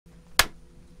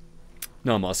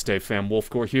Namaste fam,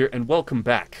 Wolfgore here, and welcome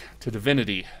back to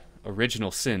Divinity Original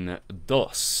Sin 2,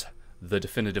 the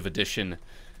definitive edition.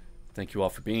 Thank you all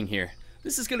for being here.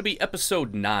 This is going to be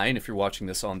episode 9 if you're watching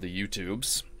this on the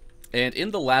YouTubes. And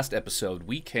in the last episode,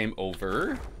 we came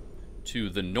over to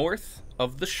the north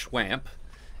of the Schwamp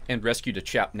and rescued a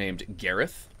chap named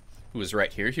Gareth, who was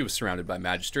right here. He was surrounded by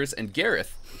magisters, and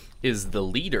Gareth is the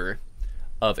leader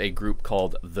of a group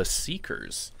called the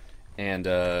Seekers. And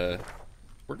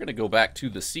we're going to go back to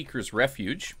the Seekers'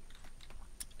 Refuge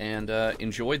and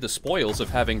enjoy the spoils of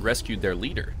having rescued their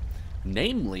leader.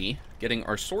 Namely, getting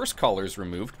our source collars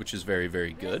removed, which is very,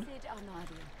 very good.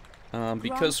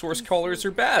 Because source collars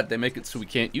are bad. They make it so we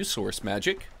can't use source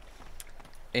magic.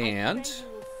 And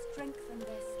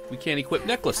we can't equip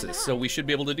necklaces, so we should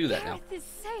be able to do that now.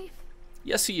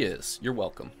 Yes, he is. You're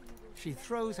welcome. She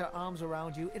throws her arms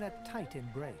around you in a tight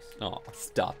embrace. Oh,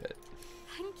 stop it.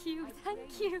 Thank you,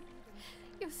 thank you.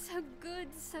 You're so good,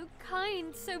 so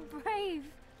kind, so brave.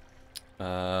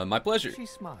 My pleasure. She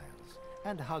smiles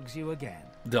and hugs you again.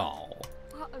 Oh.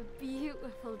 What a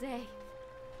beautiful day.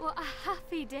 What a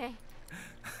happy day.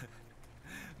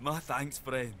 My thanks,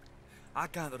 friend. I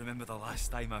can't remember the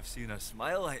last time I've seen her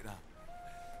smile like that.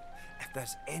 If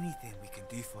there's anything we can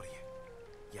do for you,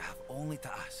 you have only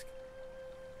to ask.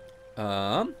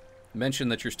 Mention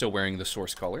that you're still wearing the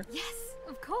source collar. Yes,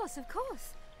 of course, of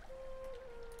course.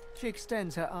 She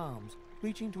extends her arms,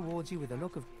 reaching towards you with a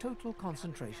look of total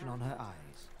concentration on her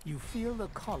eyes. You feel the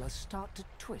collar start to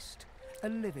twist, a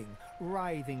living,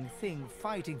 writhing thing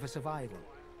fighting for survival.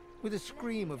 With a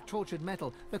scream of tortured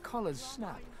metal, the collars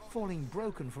snap, falling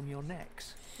broken from your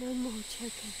necks. No more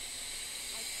choking.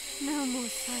 No more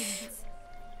silence.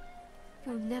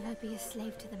 You'll never be a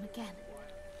slave to them again.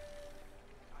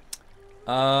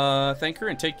 Thank her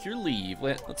and take your leave.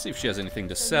 Let's see if she has anything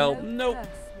to sell. Nope.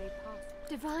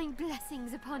 Divine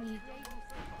blessings upon you.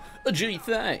 Gee,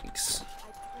 thanks.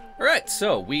 Alright,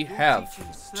 so we have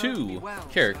 2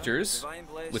 characters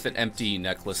with an empty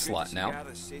necklace slot now.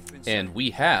 And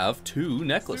we have 2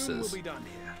 necklaces.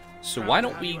 So why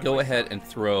don't we go ahead and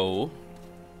throw...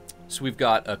 So we've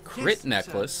got a crit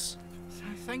necklace.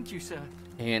 Thank you, sir.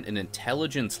 And an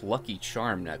intelligence lucky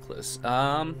charm necklace.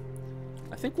 I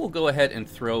think we'll go ahead and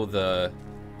throw the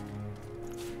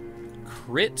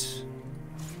crit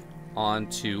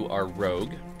onto our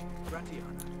rogue.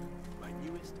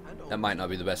 That might not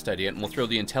be the best idea. And we'll throw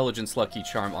the intelligence lucky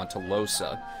charm onto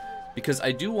Losa, because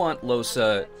I do want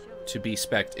Losa to be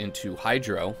spec'd into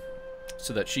Hydro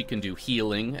so that she can do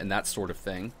healing and that sort of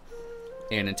thing.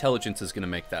 And intelligence is going to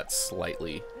make that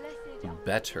slightly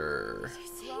better.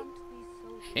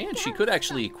 And she could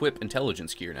actually equip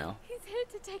intelligence gear now, He's here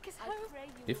to take us home.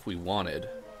 if we wanted.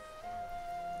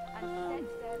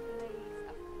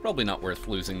 Probably not worth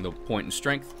losing the point in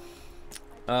strength.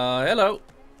 Hello.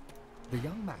 The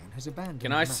young man has abandoned.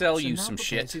 Can I sell Max you and now some prepares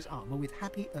shit? his armor with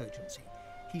happy urgency.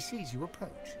 He sees you approach.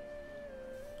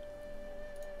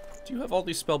 Do you have all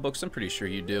these spell books? I'm pretty sure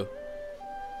you do.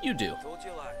 You do. Told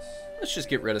you last. Let's just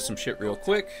get rid of some shit real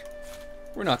quick.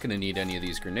 We're not going to need any of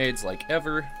these grenades like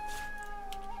ever.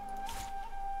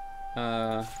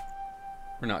 We're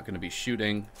not going to be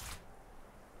shooting.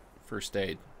 First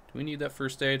aid. Do we need that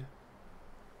first aid?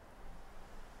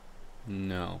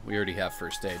 No, we already have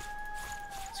first aid.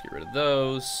 Let's get rid of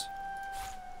those.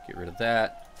 Get rid of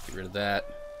that. Get rid of that.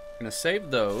 I'm going to save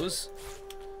those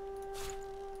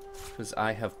because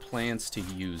I have plans to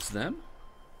use them.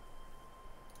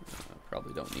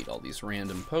 Probably don't need all these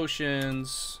random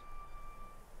potions.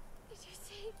 Did you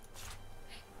see?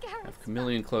 Gareth. I have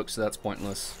chameleon cloak, so that's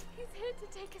pointless. He's here to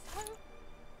take us home.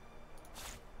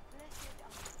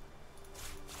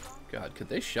 God, could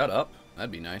they shut up?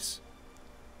 That'd be nice.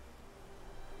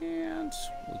 And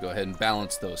we'll go ahead and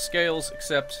balance those scales,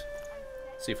 except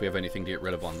see if we have anything to get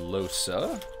rid of on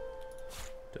Losa.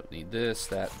 Don't need this,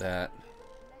 that.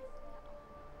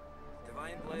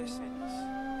 Divine blessings.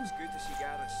 It's good to see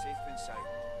Gareth safe inside.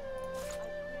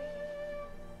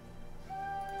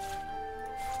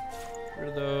 Get rid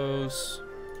of those.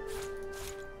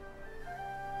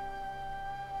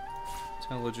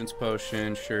 Intelligence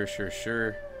potion, sure.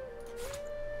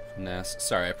 Finesse.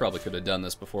 Sorry, I probably could have done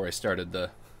this before I started the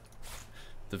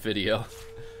video.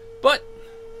 But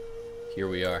here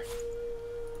we are.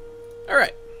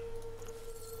 Alright.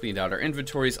 Cleaned out our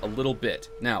inventories a little bit.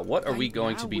 Now, what are we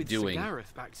going to be doing?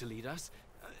 Gareth back to lead us,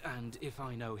 and if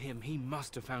I know him, he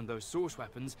must have found those source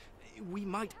weapons. We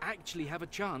might actually have a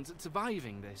chance at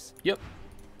surviving this. Yep.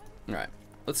 Alright.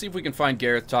 Let's see if we can find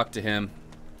Gareth, talk to him.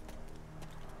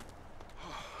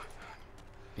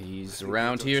 He's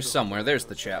around here somewhere. There's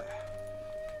the chap.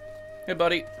 Hey,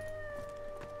 buddy.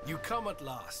 You come at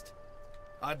last.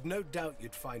 I'd no doubt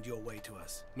you'd find your way to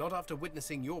us. Not after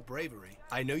witnessing your bravery.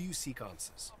 I know you seek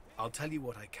answers. I'll tell you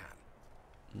what I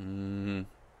can.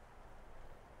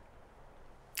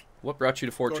 What brought you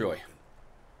to Fort Joy?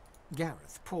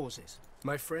 Gareth pauses.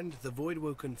 My friend, the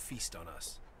Voidwoken feast on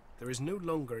us. There is no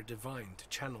longer a divine to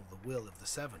channel the will of the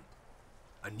Seven.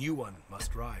 A new one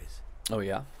must rise. Oh,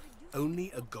 yeah?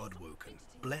 Only a Godwoken,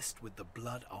 blessed with the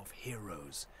blood of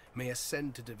heroes, may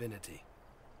ascend to divinity.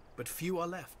 But few are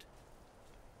left.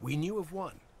 We knew of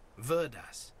one,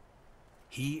 Verdas.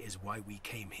 He is why we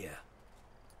came here.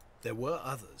 There were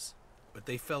others, but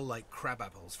they fell like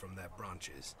crabapples from their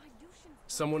branches.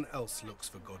 Someone else looks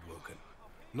for Godwoken,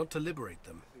 not to liberate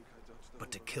them,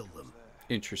 but to kill them.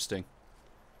 Interesting.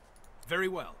 Very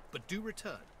well, but do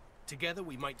return. Together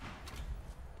we might...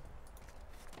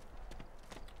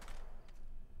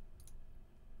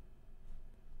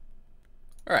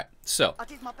 Alright, so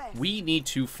we need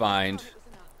to find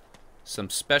some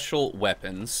special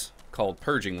weapons called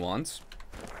purging wands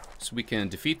so we can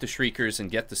defeat the Shriekers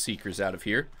and get the Seekers out of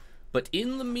here. But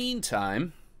in the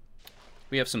meantime,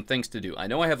 we have some things to do. I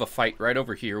know I have a fight right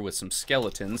over here with some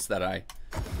skeletons that I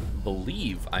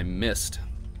believe I missed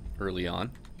early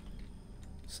on.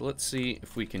 So let's see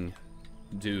if we can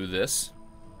do this.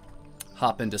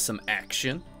 Hop into some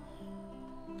action.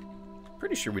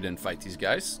 Pretty sure we didn't fight these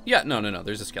guys. Yeah, no,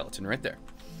 there's a skeleton right there.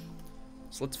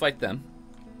 So let's fight them.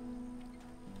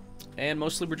 And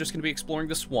mostly we're just going to be exploring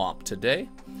the swamp today.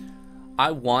 I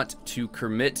want to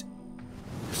commit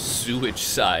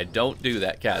suicide. Don't do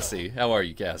that, Cassie. How are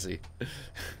you, Cassie?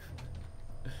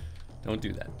 Don't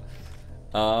do that.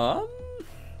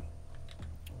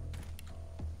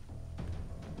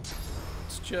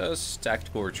 Let's just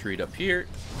tactical retreat up here.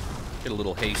 Get a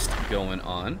little haste going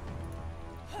on.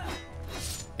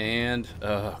 And,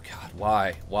 oh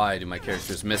god, why do my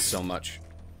characters miss so much?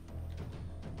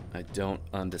 I don't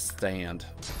understand.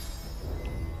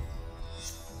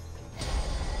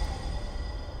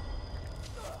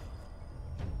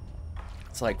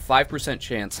 It's like 5%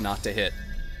 chance not to hit.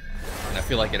 And I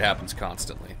feel like it happens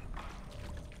constantly.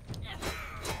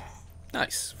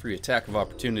 Nice. Free attack of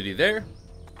opportunity there.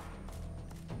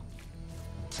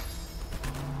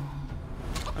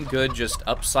 I'm good just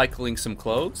upcycling some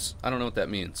clothes. I don't know what that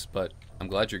means, but I'm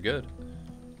glad you're good.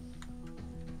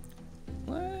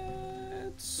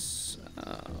 Let's...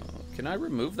 can I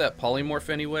remove that polymorph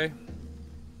anyway?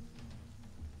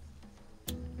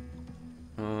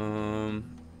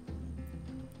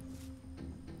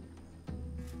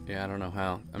 Yeah, I don't know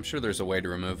how. I'm sure there's a way to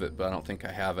remove it, but I don't think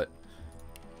I have it.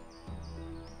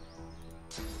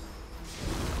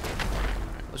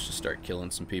 Alright, let's just start killing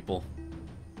some people.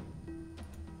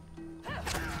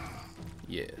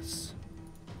 Yes.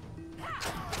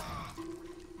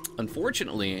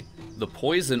 Unfortunately, the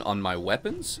poison on my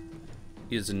weapons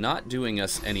is not doing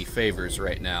us any favors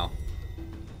right now.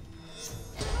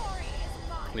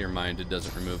 Clear-minded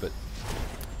doesn't remove it.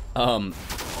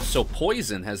 So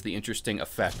poison has the interesting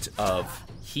effect of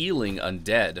healing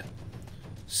undead.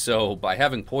 So by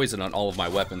having poison on all of my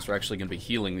weapons, we're actually going to be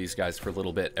healing these guys for a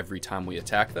little bit every time we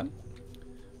attack them.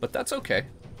 But that's okay.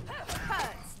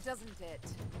 Hurts, doesn't it?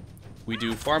 We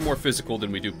do far more physical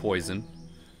than we do poison.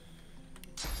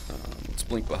 Let's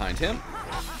blink behind him.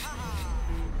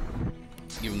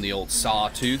 Give him the old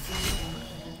sawtooth.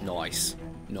 Nice.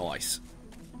 Nice.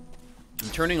 I'm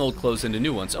turning old clothes into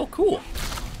new ones. Oh, cool.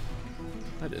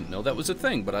 I didn't know that was a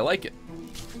thing, but I like it.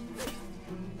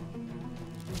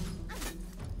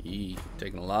 Yee,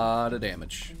 taking a lot of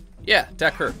damage. Yeah,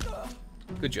 attack her.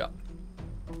 Good job.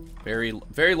 Very,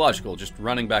 very logical, just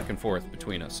running back and forth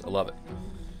between us. I love it.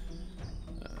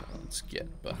 Let's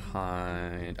get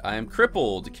behind. I am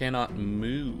crippled. Cannot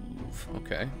move.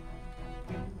 Okay.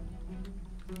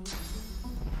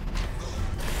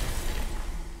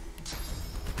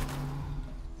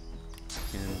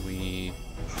 Can we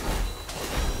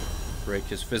break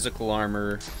his physical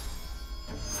armor?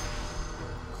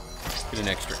 Get an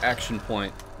extra action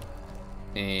point.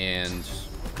 And...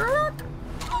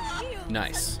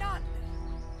 nice.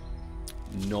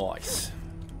 Nice.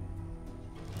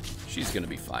 She's gonna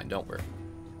be fine, don't worry.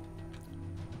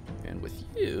 And with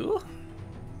you...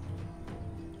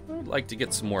 I would like to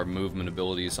get some more movement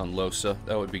abilities on Losa.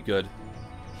 That would be good.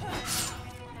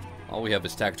 All we have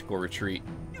is tactical retreat.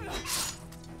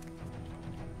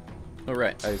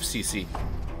 Alright, I have CC.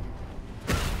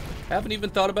 Haven't even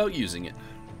thought about using it.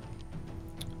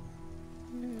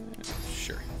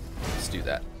 Sure, let's do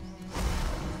that.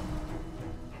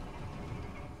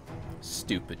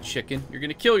 Stupid chicken, you're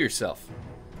gonna kill yourself.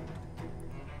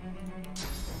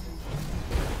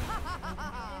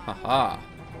 Haha.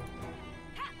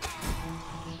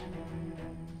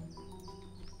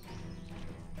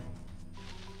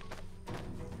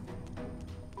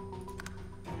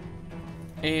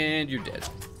 And you're dead.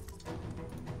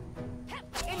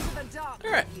 Into the dark.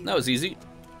 Alright, that was easy.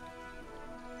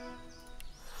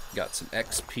 Got some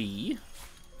XP.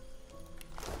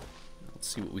 Let's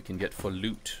see what we can get for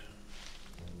loot.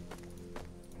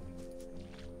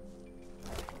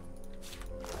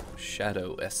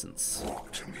 Shadow essence.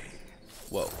 Walk to me.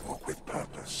 Whoa. Walk with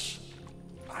purpose.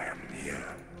 I am near.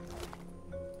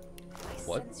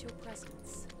 What? I sense your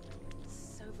presence.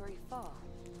 So very far.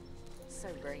 So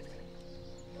very near.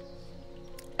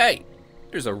 Hey!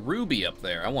 There's a ruby up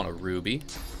there. I want a ruby.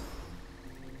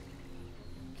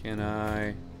 Can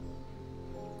I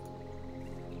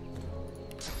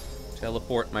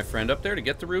teleport my friend up there to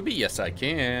get the ruby? Yes, I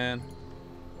can.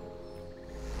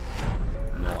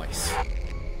 Nice.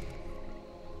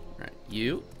 Alright,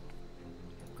 you.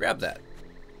 Grab that.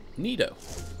 Neato.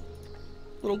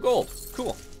 Little gold.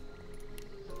 Cool.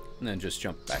 And then just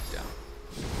jump back down.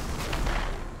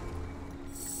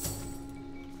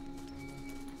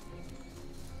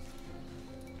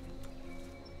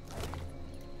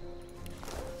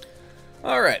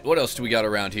 Alright, what else do we got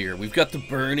around here? We've got the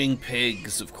burning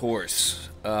pigs, of course.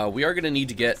 We are going to need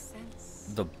to get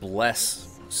the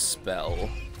bless spell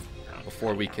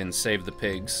before we can save the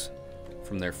pigs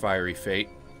from their fiery fate.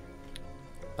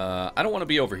 I don't want to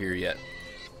be over here yet.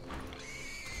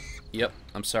 Yep,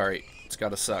 I'm sorry. It's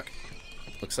gotta suck.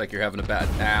 Looks like you're having a bad...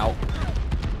 Ow.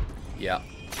 Yep.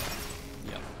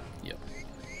 Yep. Yep.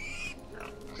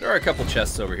 There are a couple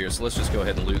chests over here, so let's just go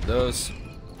ahead and loot those.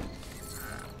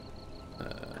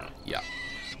 Yeah.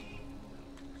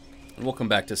 And we'll come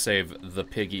back to save the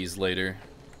piggies later.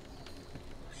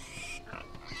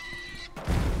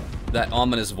 That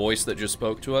ominous voice that just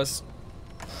spoke to us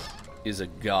is a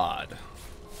god.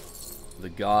 The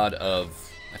god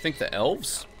of, I think, the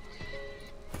elves?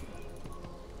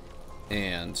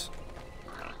 And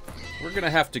we're gonna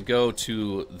have to go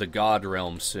to the god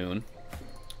realm soon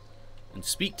and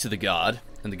speak to the god.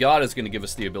 And the god is gonna give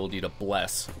us the ability to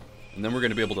bless. And then we're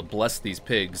gonna be able to bless these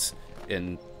pigs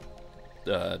and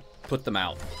put them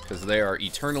out, because they are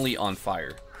eternally on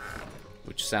fire.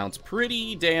 Which sounds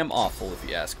pretty damn awful, if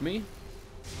you ask me.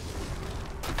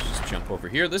 Let's just jump over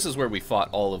here. This is where we fought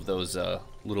all of those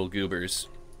little goobers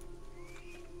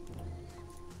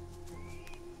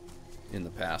in the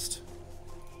past.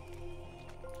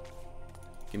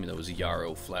 Give me those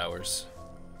yarrow flowers.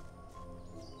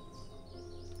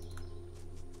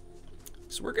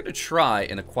 So we're going to try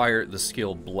and acquire the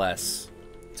skill Bless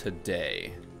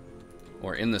today,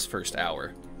 or in this first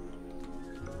hour.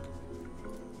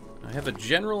 I have a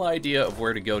general idea of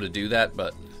where to go to do that,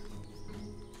 but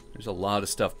there's a lot of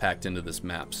stuff packed into this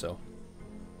map, so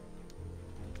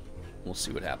we'll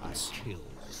see what happens. I kill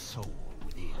the soul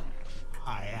within.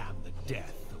 I am the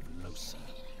death of Losi,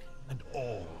 and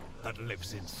all that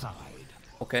lives inside.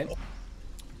 Okay.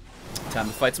 Time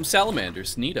to fight some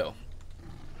salamanders. Neato.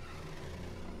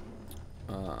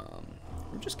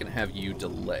 We're just gonna have you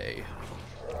delay.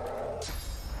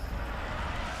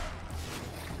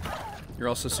 You're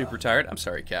also super tired? I'm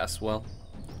sorry, Cass. Well,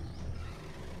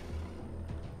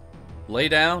 lay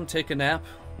down, take a nap,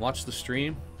 watch the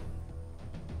stream.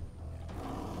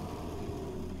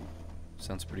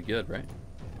 Sounds pretty good, right?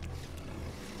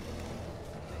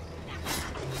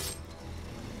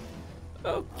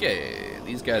 Okay,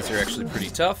 these guys are actually pretty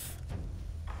tough.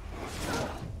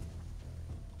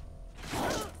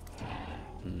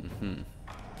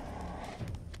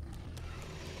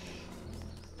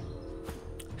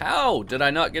 How did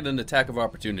I not get an attack of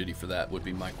opportunity for that, would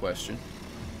be my question.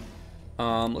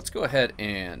 Let's go ahead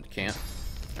and camp.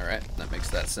 Alright, that makes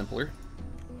that simpler.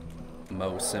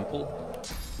 Mo simple.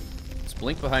 Let's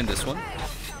blink behind this one.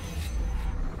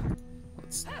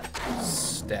 Let's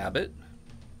stab it.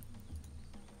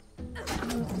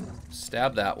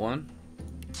 Stab that one.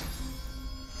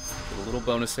 Get a little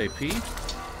bonus AP.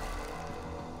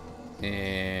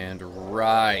 And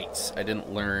right, I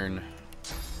didn't learn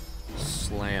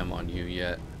Slam on you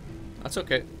yet. That's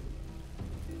okay.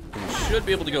 We should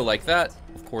be able to go like that.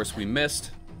 Of course, we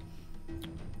missed.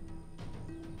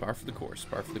 Par for the course,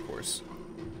 par for the course.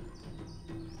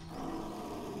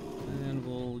 And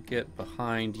we'll get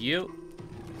behind you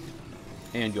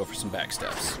and go for some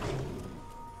backstabs.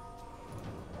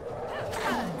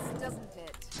 Doesn't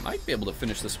it? Might be able to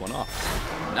finish this one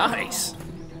off. Nice!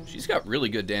 She's got really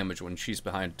good damage when she's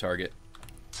behind a target.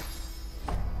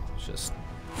 Just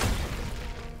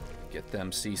get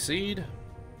them CC'd.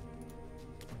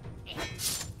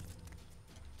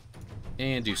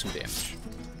 And do some damage.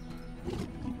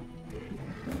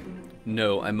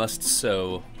 No, I must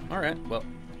sew. Alright, well,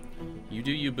 you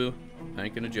do you, boo. I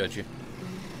ain't gonna judge you.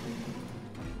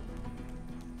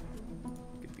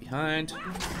 Get behind.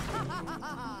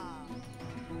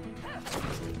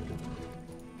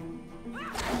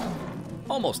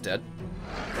 Almost dead.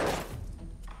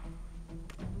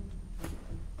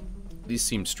 These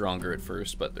seem stronger at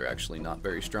first, but they're actually not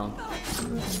very strong.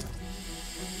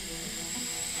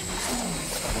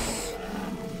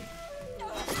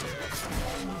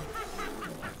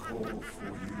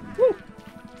 Woo.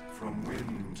 From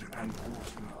wind and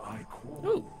water I call.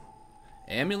 Ooh.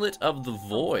 Amulet of the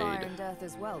Void. Fire and earth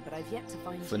as well, but I've yet to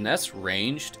find Finesse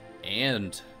ranged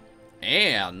and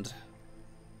an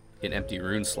empty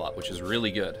rune slot, which is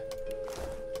really good.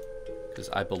 Because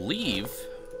I believe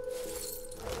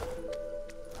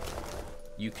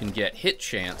you can get hit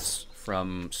chance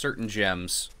from certain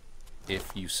gems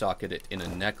if you socket it in a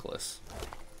necklace.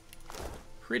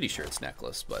 Pretty sure it's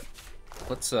necklace, but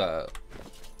let's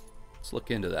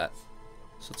look into that.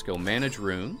 So let's go manage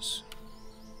runes.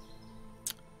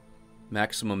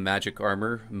 Maximum magic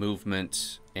armor,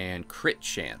 movement, and crit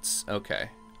chance. Okay.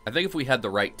 I think if we had the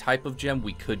right type of gem,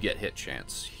 we could get hit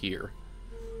chance here.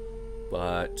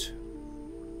 But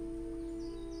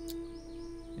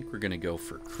I think we're going to go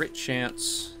for crit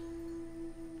chance.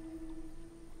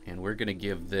 And we're going to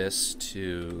give this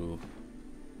to...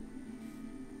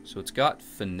 So it's got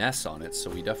finesse on it, so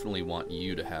we definitely want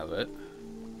you to have it.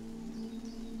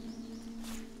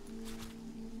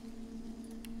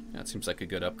 That seems like a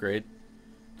good upgrade.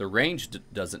 The range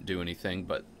doesn't do anything,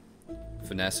 but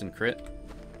finesse and crit,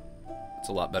 it's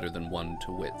a lot better than 1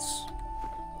 to wits.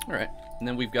 Alright, and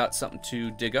then we've got something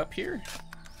to dig up here.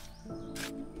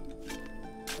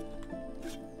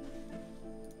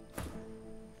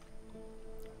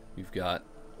 We've got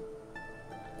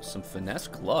some finesse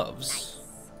gloves,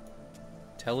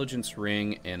 intelligence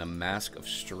ring, and a mask of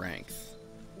strength.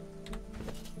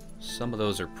 Some of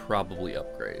those are probably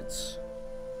upgrades.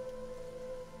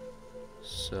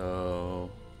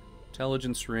 So,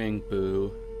 intelligence ring,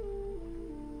 boo.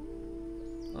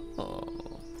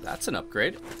 Oh, that's an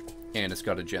upgrade. And it's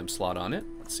got a gem slot on it.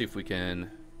 Let's see if we can...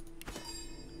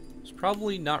 There's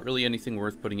probably not really anything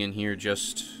worth putting in here,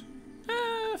 just...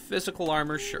 physical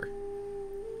armor, sure.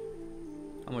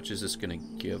 How much is this gonna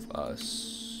give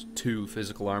us? 2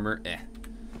 physical armor?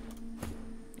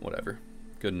 Whatever.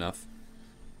 Good enough.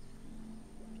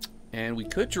 And we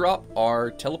could drop our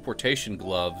teleportation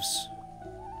gloves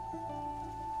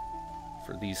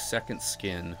for these second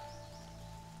skin.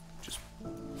 Just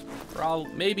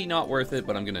probably, maybe not worth it,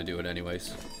 but I'm gonna do it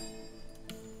anyways.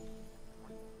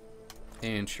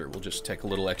 And sure, we'll just take a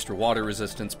little extra water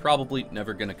resistance. Probably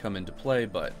never gonna come into play,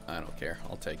 but I don't care.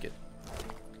 I'll take it.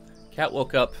 Cat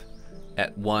woke up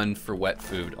at 1 for wet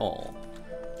food. Aw,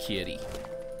 kitty.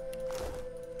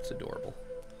 It's adorable.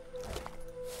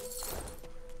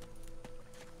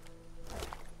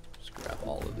 Just grab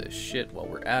all of this shit while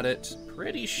we're at it.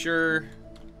 Pretty sure...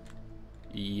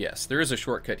 Yes, there is a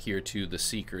shortcut here to the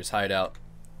Seeker's hideout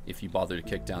if you bother to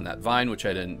kick down that vine, which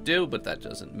I didn't do, but that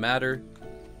doesn't matter.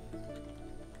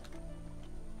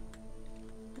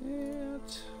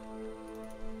 And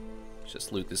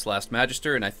just loot this last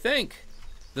Magister, and I think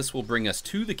this will bring us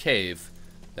to the cave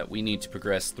that we need to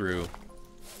progress through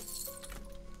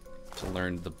to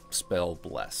learn the spell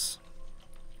Bless.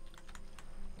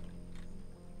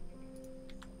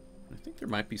 I think there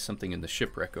might be something in the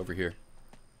shipwreck over here.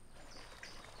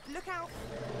 Look out!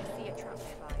 I see a trap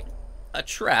nearby. A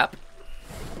trap?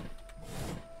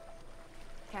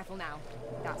 Careful now.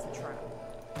 That's a trap.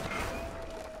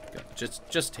 Go.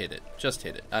 Just hit it. Just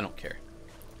hit it. I don't care.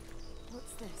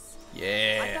 What's this?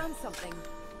 Yeah. I found something.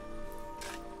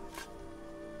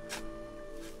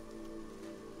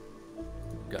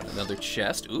 Got another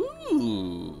chest.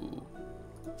 Ooh.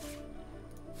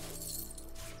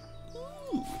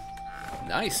 Ooh.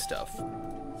 Nice stuff.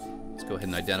 Let's go ahead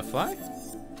and identify.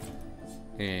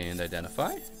 And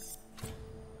identify.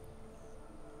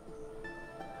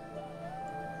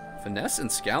 Finesse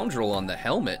and Scoundrel on the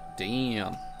helmet.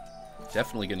 Damn.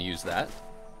 Definitely gonna use that.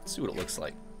 Let's see what it looks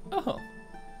like. Oh.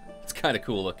 It's kind of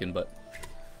cool looking, but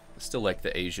I still like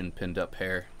the Asian pinned up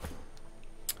hair.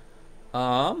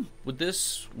 Would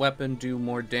this weapon do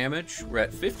more damage? We're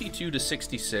at 52 to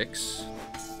 66.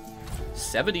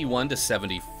 71 to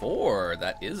 74.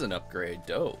 That is an upgrade.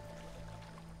 Dope.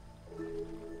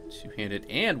 Two-handed,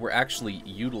 and we're actually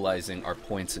utilizing our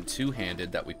points in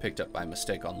two-handed that we picked up by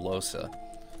mistake on Losa.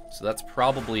 So that's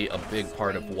probably a big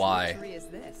part of why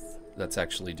that's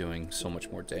actually doing so much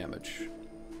more damage.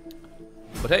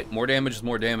 But hey, more damage is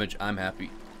more damage. I'm happy.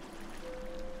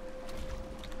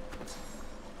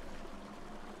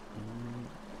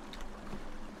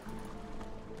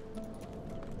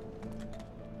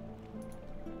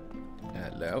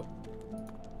 Hello.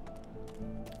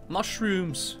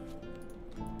 Mushrooms.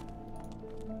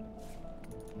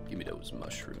 Give me those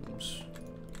mushrooms.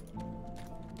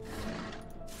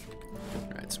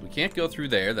 Alright, so we can't go through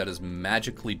there. That is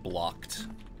magically blocked.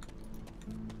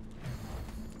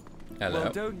 Hello.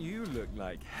 Well, don't you look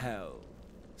like hell?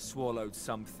 Swallowed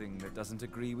something that doesn't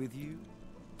agree with you?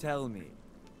 Tell me,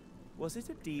 was it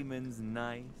a demon's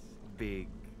nice, big...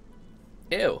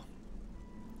 Ew.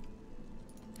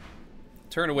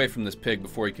 Turn away from this pig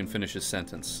before he can finish his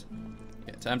sentence.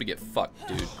 Yeah, time to get fucked,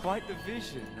 dude. Quite the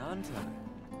vision, aren't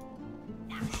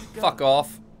I? Fuck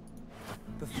off.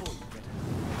 Before you get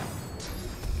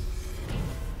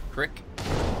Prick.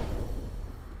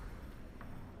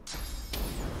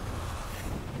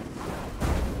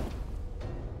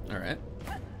 Alright.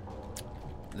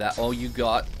 That all you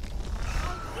got?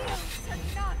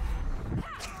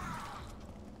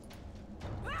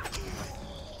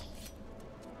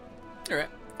 Alright,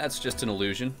 that's just an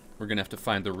illusion. We're gonna have to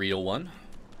find the real one.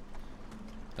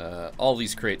 All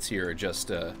these crates here are just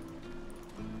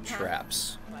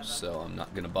traps, so I'm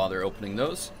not gonna bother opening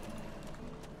those.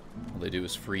 All they do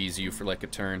is freeze you for like a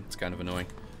turn. It's kind of annoying.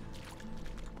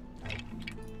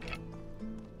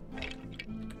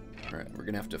 Alright, we're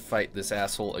gonna have to fight this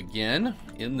asshole again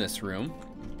in this room.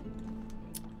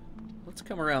 Let's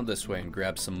come around this way and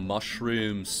grab some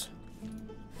mushrooms.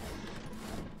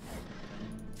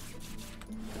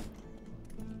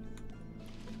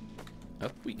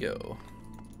 Up we go.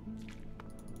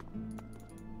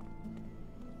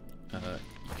 You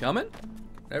coming?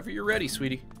 Whenever you're ready,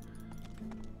 sweetie.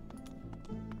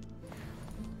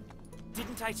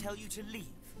 Didn't I tell you to leave?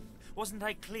 Wasn't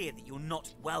I clear that you're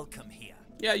not welcome here?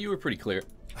 Yeah, you were pretty clear.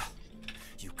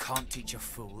 You can't teach a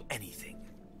fool anything.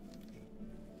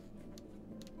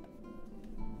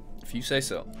 If you say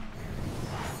so.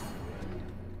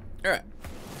 Alright.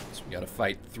 So we gotta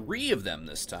fight 3 of them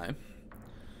this time.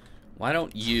 Why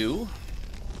don't you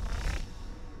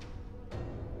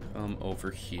come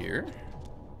over here?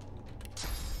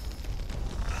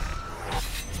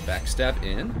 Let's backstab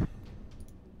in.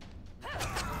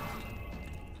 Let's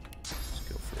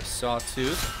go for a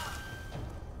sawtooth.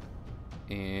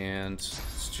 And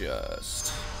let's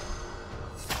just...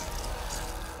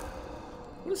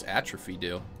 What does atrophy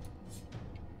do?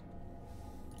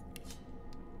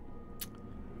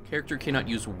 Character cannot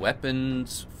use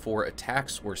weapons for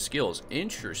attacks or skills.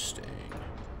 Interesting.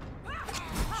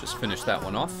 Let's just finish that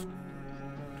one off.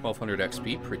 1200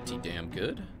 XP, pretty damn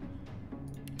good.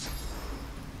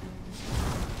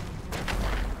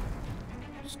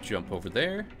 Just jump over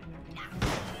there.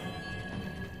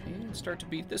 And start to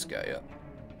beat this guy up.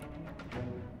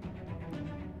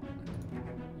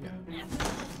 Yeah.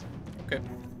 Okay.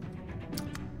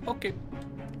 Okay.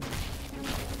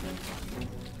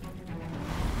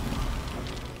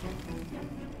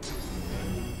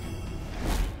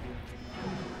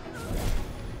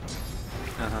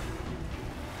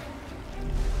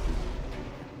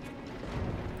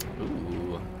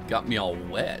 Ooh, got me all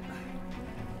wet.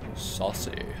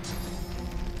 Saucy.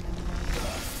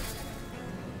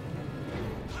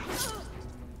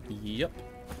 Yep.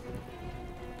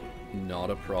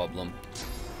 Not a problem.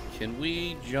 Can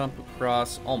we jump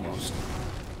across? Almost.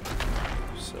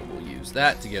 So we'll use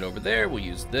that to get over there. We'll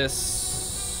use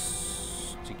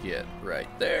this to get right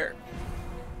there.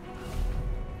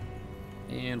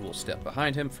 And we'll step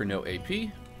behind him for no AP.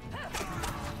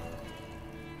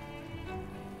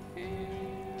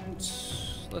 And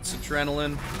let's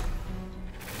adrenaline.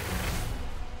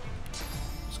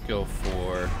 Let's go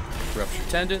for rupture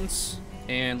tendons.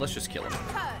 And let's just kill him.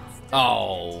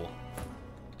 Oh.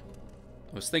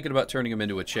 I was thinking about turning him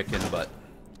into a chicken, but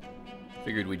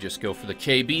figured we'd just go for the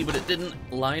KB, but it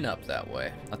didn't line up that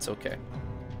way. That's okay.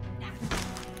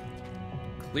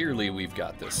 Clearly we've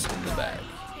got this in the bag.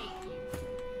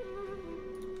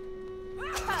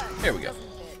 There we go.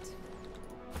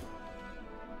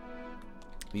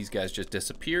 These guys just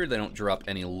disappear. They don't drop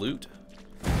any loot.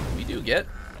 We do get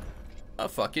a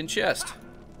fucking chest.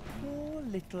 Poor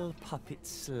little puppet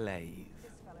slave.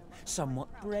 Somewhat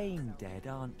brain dead,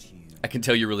 aren't you? I can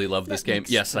tell you really love this game.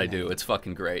 Yes, I do. It's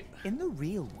fucking great. In the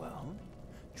real world,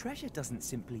 treasure doesn't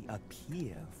simply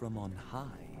appear from on high.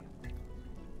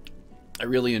 I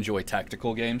really enjoy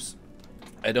tactical games.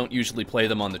 I don't usually play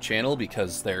them on the channel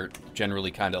because they're generally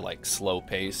kind of like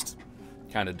slow-paced,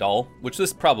 kind of dull, which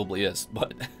this probably is,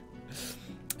 but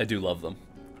I do love them.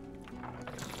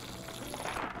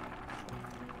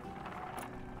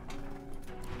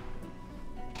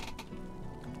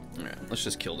 Alright, let's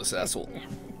just kill this asshole.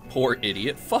 Poor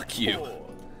idiot. Fuck you. Poor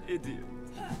idiot.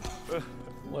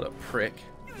 What a prick.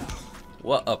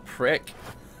 What a prick.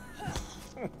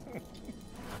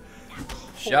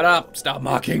 Shut up! Stop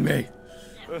mocking me!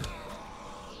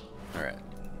 Alright.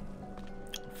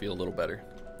 Feel a little better.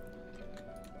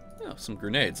 Oh, some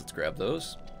grenades. Let's grab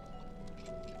those.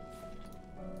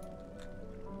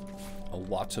 A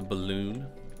water balloon.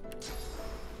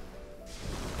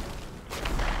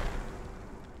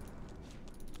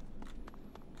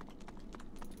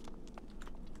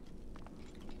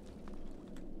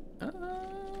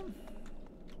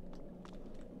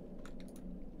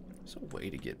 There's a way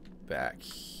to get back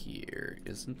here,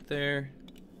 isn't there?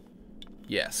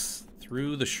 Yes,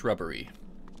 through the shrubbery.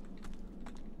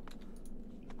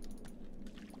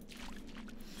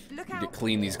 Look Need out. to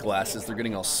clean these glasses. They're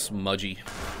getting all smudgy.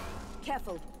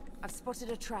 Careful. I've spotted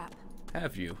a trap.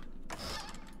 Have you?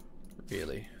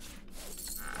 Really?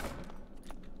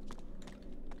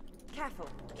 Careful.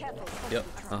 Careful. Yep.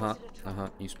 Uh-huh. Uh-huh.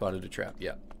 You spotted a trap.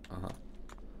 Yep. Uh-huh.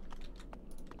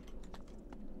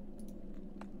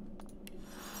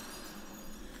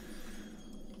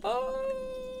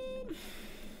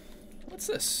 What's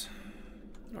this?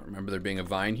 I don't remember there being a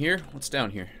vine here. What's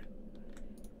down here?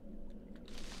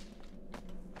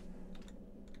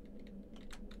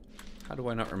 How do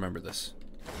I not remember this?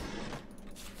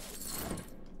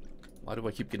 Why do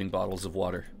I keep getting bottles of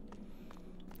water?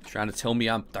 Trying to tell me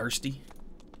I'm thirsty?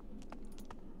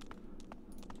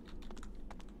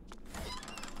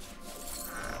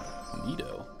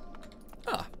 Neato.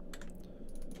 Ah.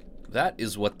 That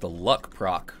is what the luck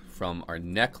proc from our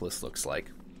necklace looks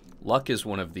like. Luck is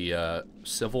one of the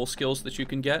civil skills that you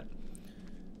can get.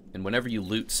 And whenever you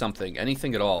loot something,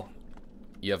 anything at all,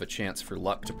 you have a chance for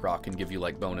luck to proc and give you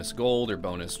like bonus gold or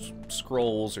bonus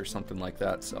scrolls or something like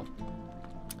that, so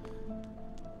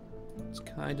it's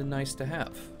kind of nice to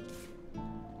have.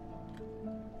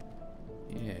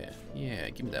 Yeah,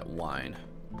 give me that wine.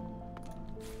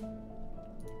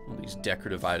 All these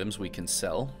decorative items we can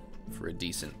sell for a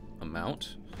decent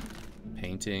amount.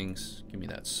 Paintings, give me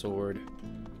that sword.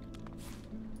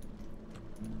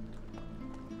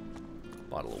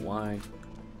 Bottle of wine.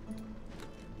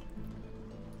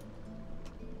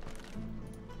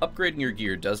 Upgrading your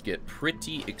gear does get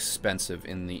pretty expensive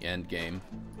in the end game.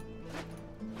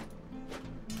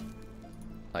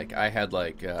 Like, I had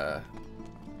like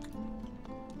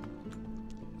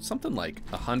something like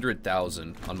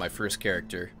 100,000 on my first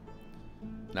character,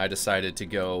 and I decided to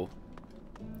go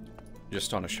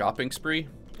just on a shopping spree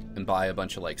and buy a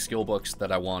bunch of like skill books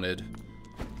that I wanted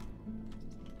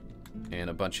and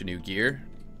a bunch of new gear,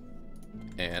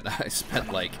 and I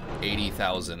spent like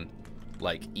 80,000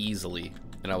 like easily.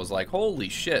 And I was like, holy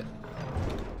shit.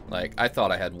 Like, I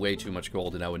thought I had way too much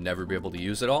gold and I would never be able to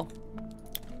use it all.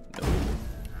 No.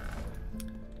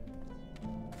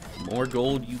 The more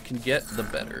gold you can get, the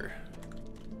better.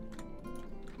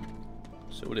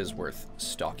 So it is worth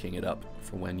stocking it up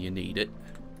for when you need it.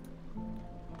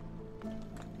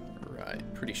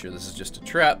 Right, pretty sure this is just a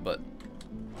trap, but...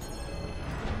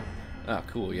 Ah,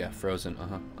 cool, yeah, frozen,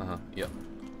 yep.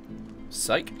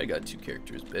 Psych, I got 2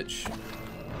 characters, bitch.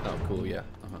 Oh, cool, yeah,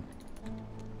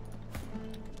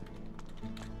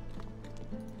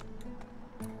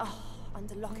 Oh,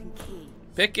 under lock and key.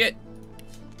 Pick it!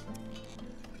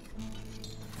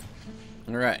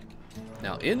 Alright.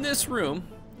 Now, in this room,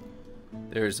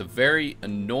 there's a very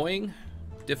annoying,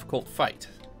 difficult fight.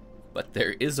 But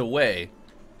there is a way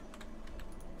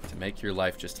to make your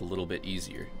life just a little bit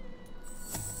easier.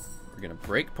 We're gonna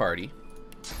break party.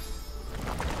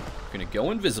 We're gonna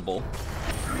go invisible.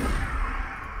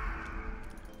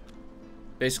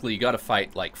 Basically, you gotta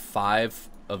fight like 5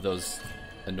 of those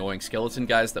annoying skeleton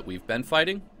guys that we've been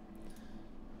fighting.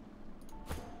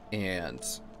 And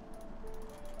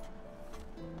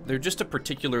they're just a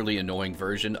particularly annoying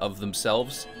version of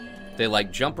themselves. They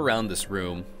like jump around this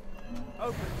room.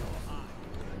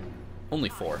 Only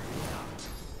 4.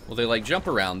 Well, they like jump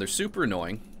around, they're super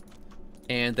annoying.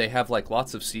 And they have like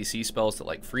lots of CC spells that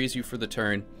like freeze you for the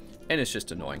turn. And it's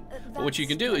just annoying. But what you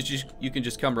can do is you can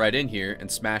just come right in here and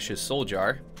smash his soul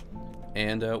jar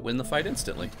and win the fight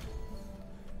instantly.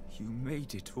 You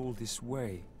made it all this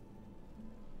way.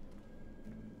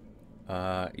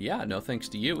 Yeah, no thanks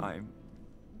to you.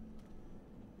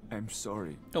 I'm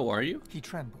sorry. Oh, are you? He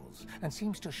trembles and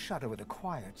seems to shudder with a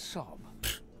quiet sob.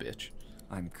 Bitch.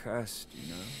 I'm cursed, you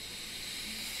know.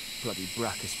 Bloody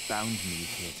Brackus bound me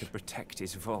here to protect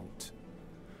his vault.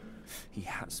 He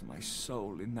has my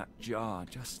soul in that jar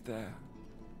just there,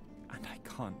 and I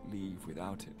can't leave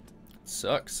without it.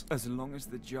 Sucks. As long as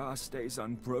the jar stays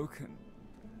unbroken,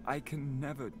 I can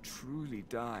never truly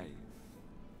die.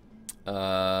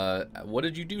 What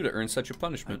did you do to earn such a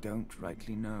punishment? I don't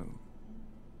rightly know.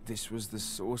 This was the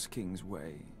Source King's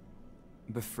way.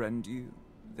 Befriend you,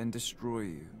 then destroy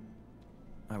you.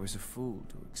 I was a fool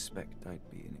to expect I'd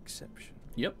be an exception.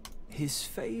 Yep. His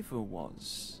favor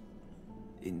was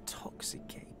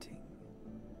intoxicating.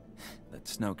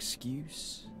 That's no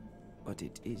excuse, but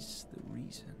it is the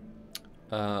reason.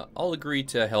 I'll agree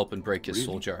to help and break his Really?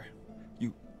 soul jar.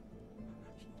 You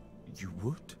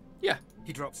would? Yeah.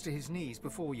 He drops to his knees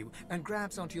before you and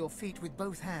grabs onto your feet with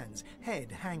both hands,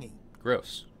 head hanging.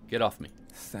 Gross. Get off me.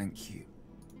 Thank you.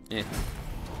 Eh.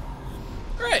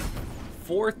 Alright.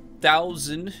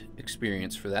 4,000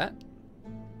 experience for that.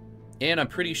 And I'm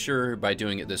pretty sure by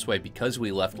doing it this way, because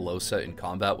we left Lohse in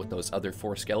combat with those other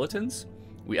 4 skeletons,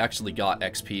 we actually got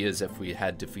XP as if we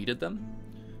had defeated them.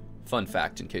 Fun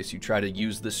fact, in case you try to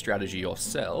use this strategy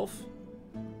yourself.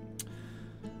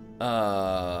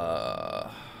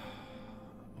 I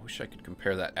wish I could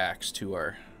compare that axe to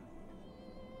our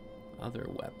other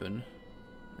weapon.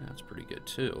 That's pretty good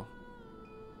too.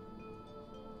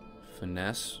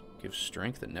 Finesse gives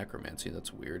strength and necromancy.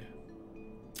 That's weird.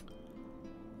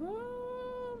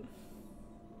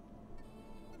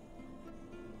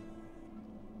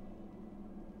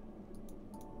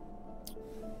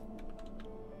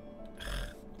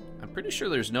 I'm pretty sure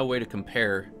there's no way to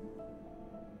compare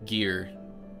gear.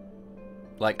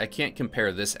 Like, I can't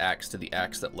compare this axe to the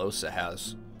axe that Lohse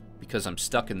has because I'm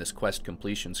stuck in this quest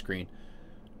completion screen,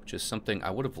 which is something I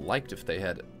would have liked if they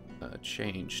had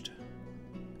changed.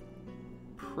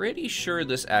 Pretty sure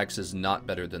this axe is not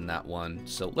better than that one,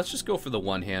 so let's just go for the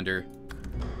one-hander.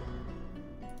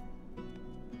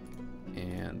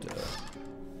 And,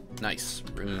 nice.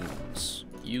 Runes.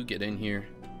 You get in here.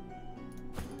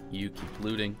 You keep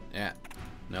looting. Yeah.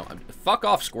 No, fuck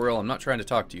off, squirrel. I'm not trying to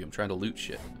talk to you. I'm trying to loot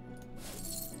shit.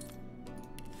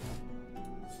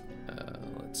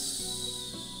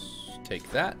 Let's take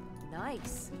that.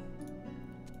 Nice.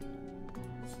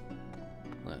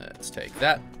 Let's take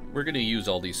that. We're going to use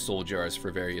all these soul jars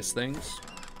for various things.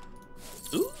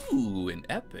 Ooh, an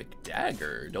epic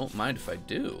dagger. Don't mind if I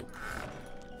do.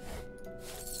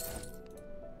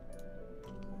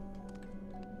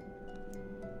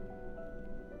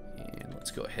 And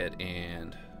let's go ahead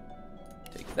and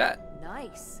take that.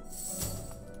 Nice.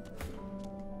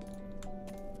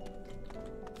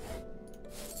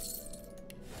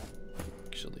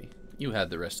 Actually, you had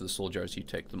the rest of the soul jars. You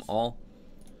take them all.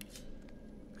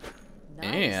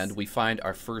 Nice. And we find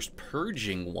our first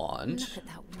purging wand. Look at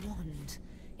that wand.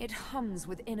 It hums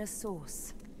with inner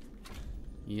source.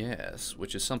 Yes,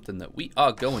 which is something that we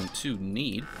are going to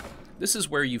need. This is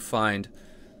where you find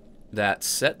that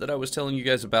set that I was telling you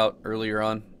guys about earlier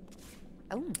on.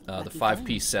 Oh, the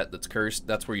 5-piece set that's cursed.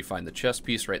 That's where you find the chest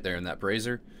piece right there in that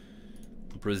brazier.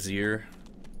 Brazier.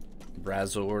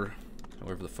 Brazor.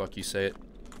 However the fuck you say it.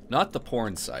 Not the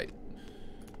porn site.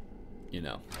 You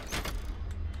know.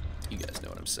 You guys know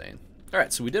what I'm saying.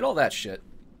 Alright, so we did all that shit.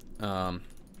 It's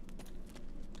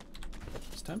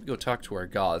time to go talk to our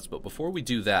gods, but before we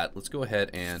do that, let's go ahead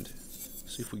and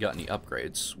see if we got any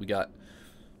upgrades. We got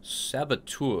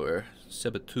Saboteur,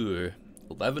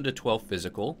 11 to 12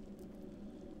 physical.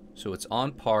 So it's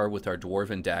on par with our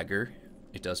Dwarven Dagger.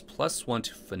 It does +1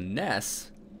 to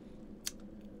finesse,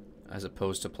 as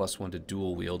opposed to +1 to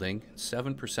dual wielding.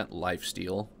 7%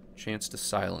 lifesteal, chance to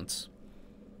silence.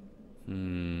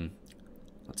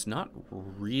 That's not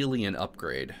really an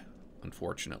upgrade,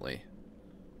 unfortunately.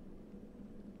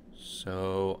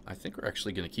 So I think we're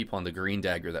actually going to keep on the green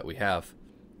dagger that we have.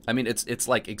 I mean, it's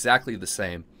like exactly the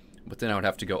same, but then I would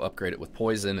have to go upgrade it with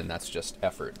poison, and that's just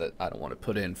effort that I don't want to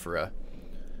put in for a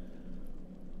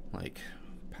like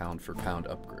pound for pound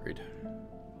upgrade.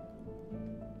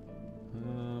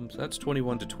 So that's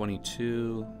 21 to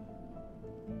 22.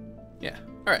 Yeah.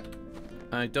 All right.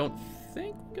 I don't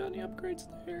think we got any upgrades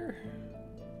there.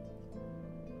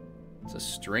 It's a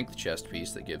strength chest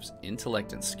piece that gives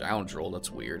intellect and scoundrel. That's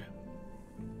weird.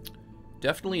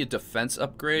 Definitely a defense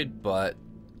upgrade, but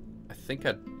I think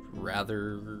I'd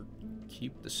rather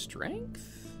keep the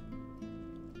strength.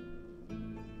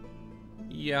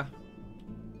 Yeah.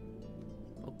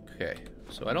 Okay.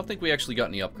 So I don't think we actually got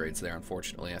any upgrades there,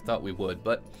 unfortunately. I thought we would,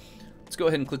 but let's go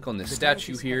ahead and click on this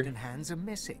statue here. The head and hands are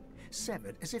missing,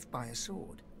 severed as if by a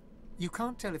sword. You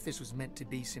can't tell if this was meant to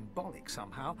be symbolic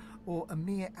somehow, or a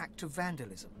mere act of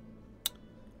vandalism.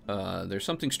 There's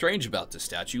something strange about this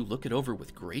statue. Look it over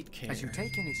with great care. As you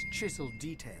take in its chiseled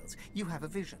details, you have a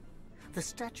vision. The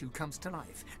statue comes to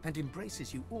life and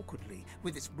embraces you awkwardly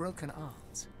with its broken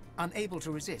arms. Unable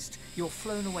to resist, you're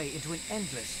flown away into an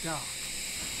endless dark.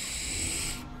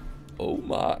 Oh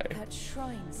my. That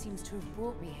shrine seems to have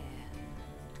brought me here.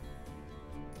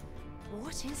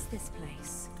 What is this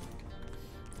place?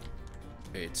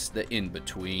 It's the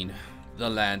in-between, the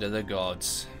land of the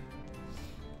gods.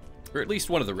 Or at least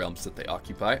one of the realms that they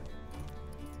occupy.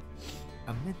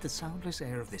 Amid the soundless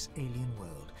air of this alien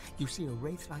world, you see a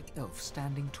wraith-like elf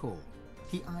standing tall.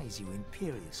 He eyes you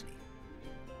imperiously.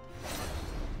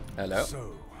 Hello.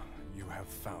 So, you have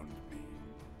found me.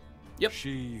 Yep.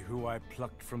 She who I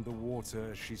plucked from the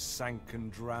water, she sank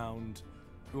and drowned.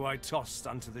 Who I tossed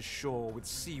unto the shore with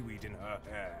seaweed in her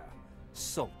hair,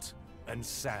 salt and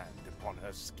sand upon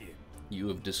her skin. You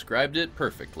have described it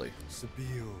perfectly.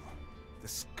 Sabile, the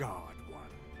scarred one.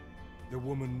 The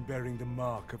woman bearing the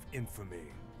mark of infamy.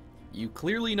 You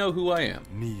clearly know who I am.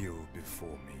 Kneel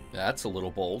before me. That's a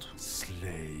little bold.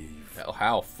 Slave. Oh,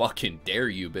 how fucking dare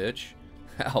you, bitch.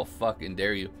 How fucking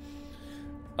dare you.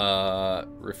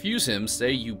 Refuse him,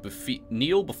 say you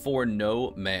kneel before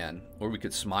no man. Or we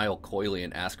could smile coyly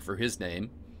and ask for his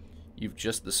name. You've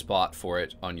just the spot for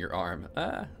it on your arm.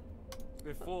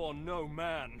 Before no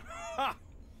man. Ha!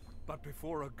 But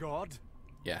before a god?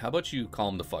 Yeah, how about you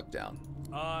calm the fuck down?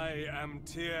 I am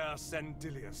Tyr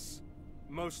Sendilius,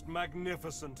 most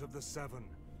magnificent of the seven,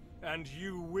 and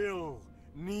you will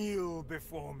kneel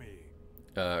before me.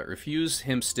 Refuse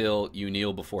him still, you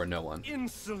kneel before no one.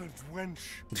 Insolent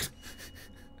wench!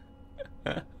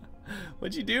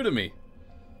 What'd you do to me?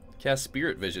 Cast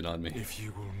spirit vision on me. If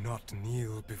you will not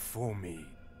kneel before me,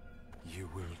 you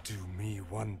will do me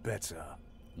one better.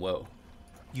 Whoa.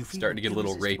 You feel Starting to get a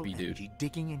little irresistible rapey, dude. energy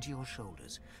digging into your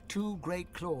shoulders. Two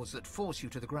great claws that force you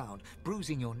to the ground,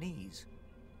 bruising your knees.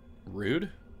 Rude?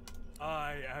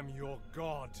 I am your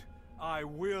god. I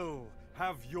will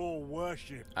have your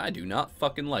worship. I do not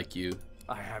fucking like you.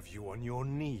 I have you on your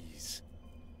knees.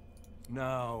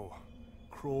 Now,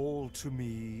 crawl to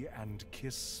me and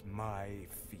kiss my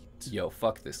feet. Yo,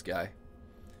 fuck this guy.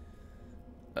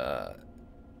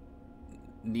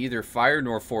 Neither fire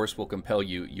nor force will compel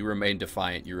you. You remain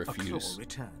defiant. You refuse. A claw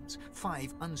returns.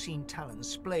 5 unseen talons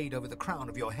splayed over the crown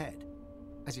of your head.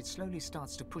 As it slowly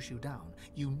starts to push you down,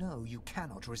 you know you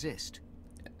cannot resist.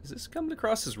 Is this coming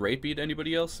across as rapey to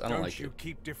anybody else? I don't like you it.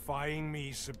 Keep defying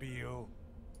me, Sabile.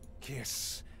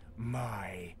 Kiss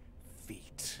my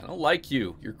feet. I don't like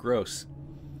you. You're gross.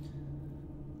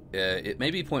 It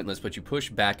may be pointless, but you push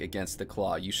back against the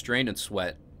claw. You strain and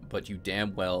sweat, but you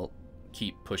damn well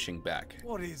keep pushing back.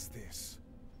 What is this?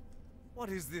 What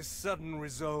is this sudden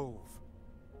resolve?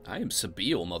 I am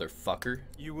Sabile, motherfucker.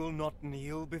 You will not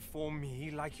kneel before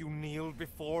me like you kneeled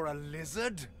before a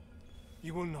lizard?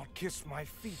 You will not kiss my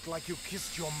feet like you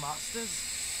kissed your masters?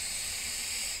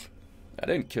 I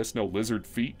didn't kiss no lizard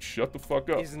feet. Shut the fuck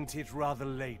up. Isn't it rather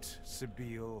late,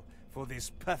 Sabile, for this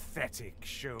pathetic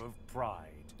show of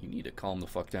pride? You need to calm the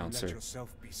fuck down, sir. You let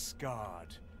yourself be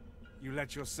scarred. You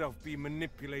let yourself be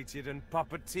manipulated and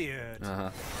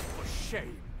puppeteered. For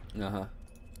shame.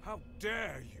 How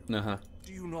dare you?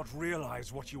 Do you not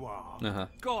realize what you are?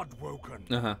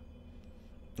 God-woken.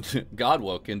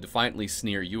 God-woken, defiantly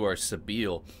sneer, you are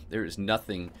Sabile. There is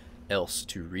nothing else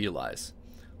to realize.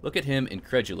 Look at him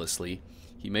incredulously.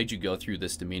 He made you go through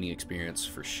this demeaning experience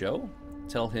for show?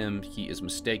 Tell him he is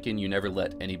mistaken. You never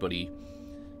let anything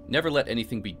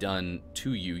be done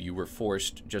to you. You were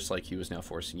forced, just like he was now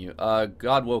forcing you.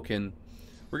 God-woken,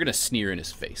 we're gonna sneer in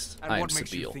his face. And I am what makes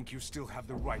Sabile. you think you still have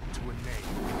the right to a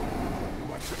name?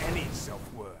 What's any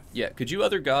self-worth? Yeah, could you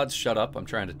other gods shut up? I'm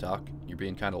trying to talk. You're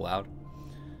being kind of loud.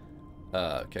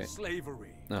 Okay. Slavery.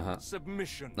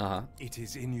 Submission. It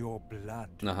is in your blood.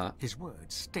 His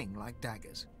words sting like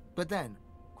daggers. But then,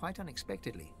 quite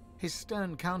unexpectedly, his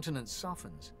stern countenance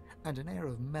softens, and an air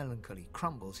of melancholy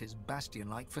crumbles his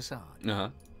bastion-like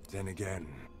facade. Then again,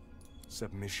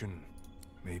 submission.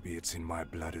 Maybe it's in my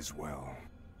blood as well.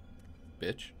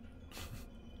 Bitch.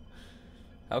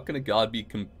 How can a god be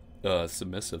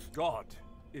submissive? God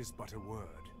is but a word.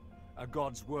 A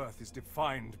god's worth is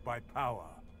defined by power.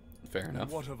 Fair enough.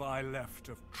 What have I left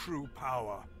of true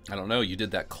power? I don't know. You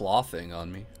did that claw thing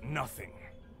on me. Nothing.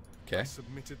 Okay. I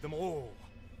submitted them all.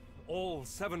 All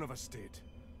 7 of us did.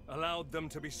 Allowed them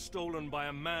to be stolen by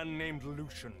a man named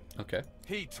Lucian. Okay.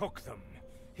 He took them.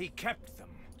 He kept them.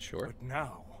 Sure. But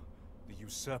now, the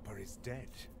usurper is dead.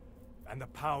 And the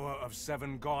power of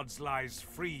 7 gods lies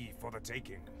free for the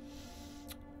taking.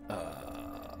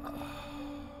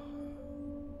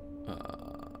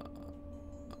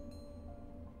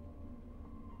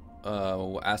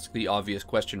 Ask the obvious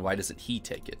question, why doesn't he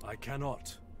take it? I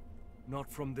cannot. Not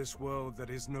from this world that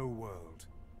is no world.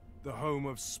 The home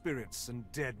of spirits and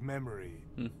dead memory.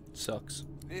 Sucks.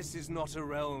 This is not a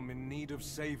realm in need of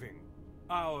saving.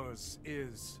 Ours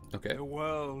is. Okay. The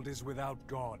world is without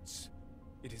gods.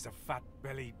 It is a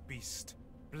fat-bellied beast,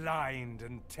 blind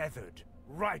and tethered,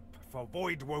 ripe for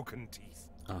void-woken teeth.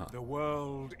 The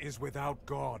world is without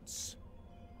gods.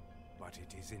 but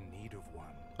it is in need of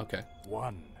one. Okay.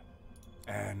 One.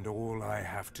 And all I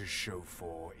have to show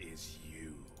for is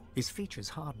you. His features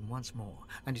harden once more,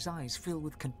 and his eyes fill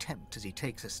with contempt as he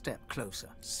takes a step closer.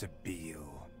 Sabeel,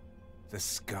 the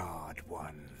scarred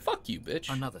one. Fuck you,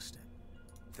 bitch. Another step.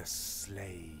 The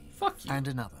slave. Fuck you. And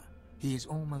another. He is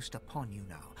almost upon you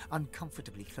now,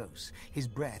 uncomfortably close, his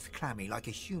breath clammy like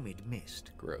a humid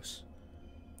mist. Gross.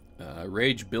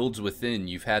 Rage builds within.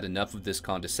 You've had enough of this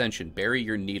condescension. Bury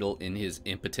your needle in his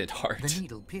impotent heart. The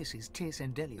needle pierces Tirce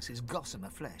Endelius's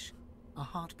gossamer flesh. A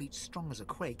heartbeat strong as a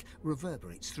quake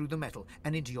reverberates through the metal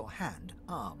and into your hand,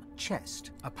 arm,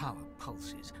 chest. A power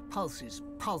pulses, pulses,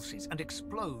 pulses, and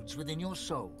explodes within your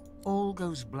soul. All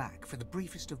goes black for the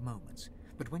briefest of moments,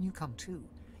 but when you come to,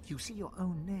 you see your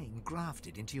own name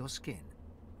grafted into your skin.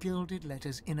 Gilded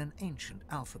letters in an ancient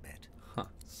alphabet. Huh.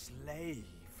 Slave.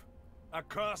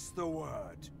 Accursed the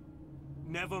word.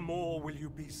 Nevermore will you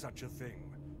be such a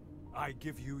thing. I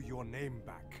give you your name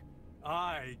back.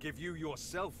 I give you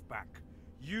yourself back.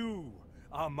 You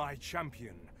are my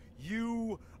champion.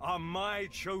 You are my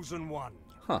chosen one.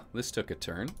 Huh, this took a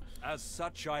turn. As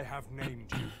such I have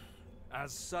named you.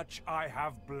 As such I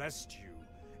have blessed you.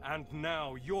 And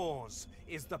now yours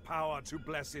is the power to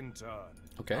bless in turn.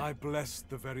 Okay. I blessed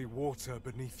the very water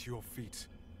beneath your feet.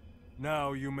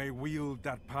 Now you may wield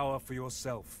that power for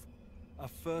yourself. A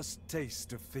first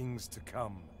taste of things to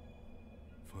come.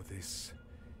 For this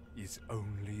is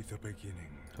only the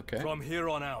beginning. Okay. From here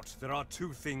on out, there are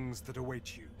two things that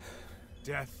await you.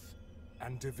 Death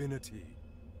and divinity.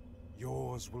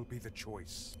 Yours will be the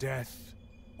choice. Death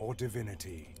or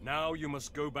divinity. Now you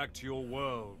must go back to your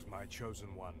world, my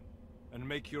chosen one, and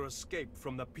make your escape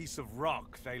from the piece of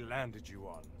rock they landed you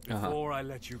on. Before I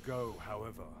let you go,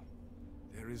 however,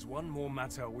 there is one more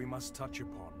matter we must touch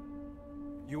upon.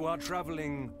 You are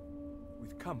traveling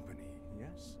with company,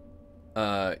 yes?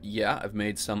 Yeah, I've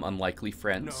made some unlikely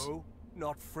friends. No,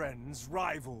 not friends,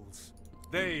 rivals.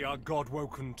 They are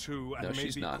God-woken too, and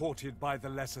may be courted by the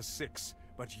lesser six,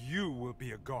 but you will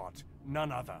be a god,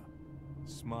 none other.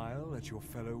 Smile at your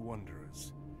fellow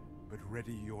wanderers, but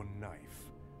ready your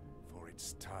knife, for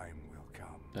its time will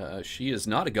come. She is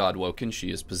not a God-woken, she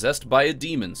is possessed by a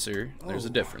demon, sir. There's a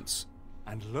difference.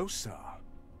 And Lohse,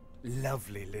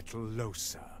 lovely little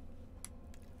Lohse.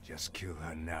 Just kill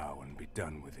her now and be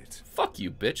done with it. Fuck you,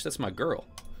 bitch, that's my girl.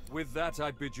 With that,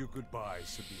 I bid you goodbye,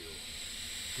 Sabeel.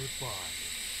 Goodbye.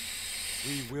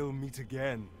 We will meet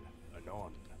again,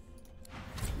 anon.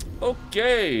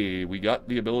 Okay, we got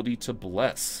the ability to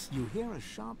bless. You hear a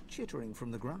sharp chittering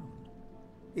from the ground.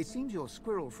 It seems your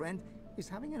squirrel friend is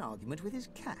having an argument with his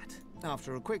cat.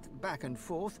 After a quick back and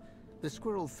forth, the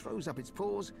squirrel throws up its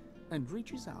paws and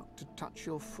reaches out to touch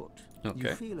your foot. Okay.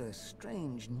 You feel a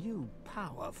strange new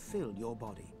power fill your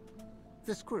body.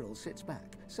 The squirrel sits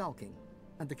back, sulking,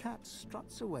 and the cat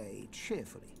struts away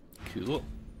cheerfully. Cool.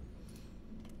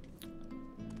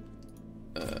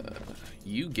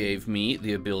 You gave me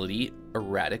the ability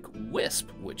Erratic Wisp,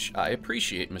 which I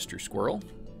appreciate, Mr. Squirrel.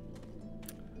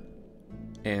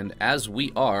 And as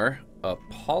we are a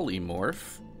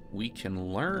polymorph, we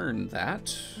can learn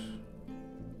that.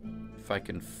 If I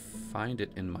can find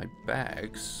it in my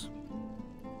bags.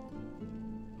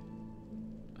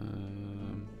 The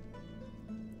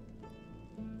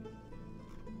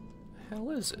hell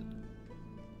is it?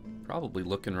 Probably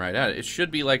looking right at it. It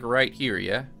should be like right here,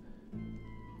 yeah?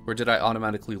 Or did I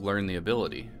automatically learn the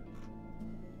ability?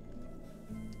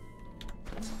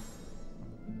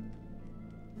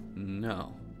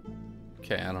 No.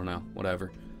 Okay, I don't know.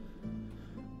 Whatever.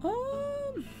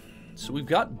 So we've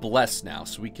got Bless now,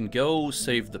 so we can go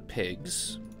save the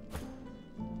pigs.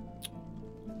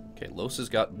 Okay, Lohse's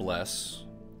got Bless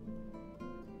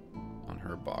on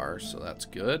her bar, so that's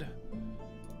good.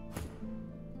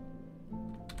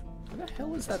 Where the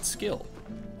hell is that skill?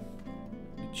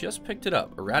 We just picked it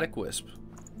up. Erratic Wisp.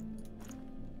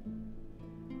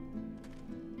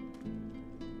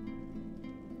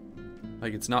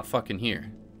 Like, it's not fucking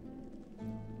here.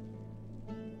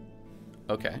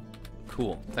 Okay.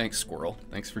 Cool. Thanks, Squirrel.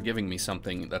 Thanks for giving me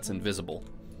something that's invisible.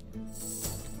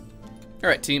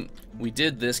 Alright, team. We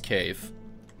did this cave.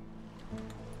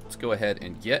 Let's go ahead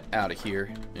and get out of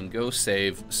here and go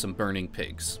save some burning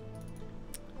pigs.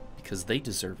 Because they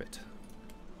deserve it.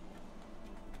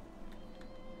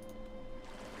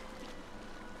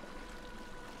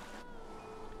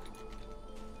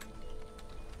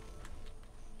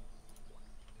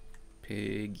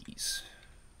 Piggies.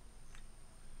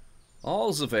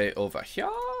 All the way over here.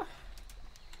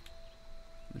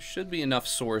 There should be enough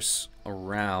source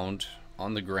around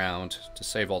on the ground to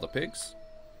save all the pigs.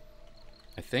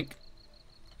 I think.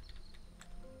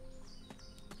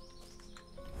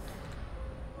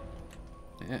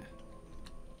 Yeah.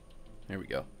 There we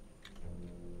go.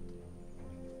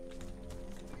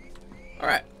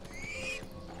 Alright.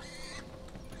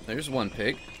 There's one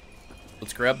pig.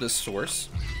 Let's grab this source.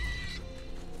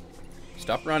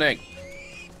 Stop running.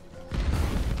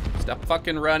 Stop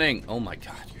fucking running. Oh my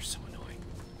god, you're so annoying.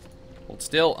 Hold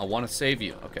still. I want to save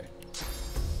you. Okay.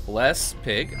 Bless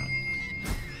pig.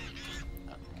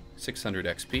 600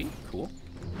 XP. Cool.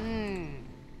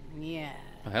 Yeah.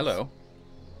 Oh, hello.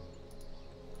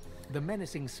 The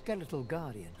menacing skeletal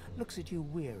guardian looks at you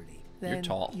wearily, then You're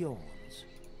tall. Yawns.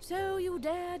 So you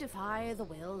dare defy the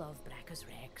will of Brachus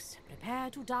Rex, prepare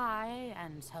to die,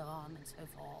 and so on and so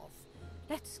forth.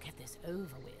 Let's get this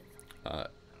over with.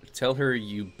 Tell her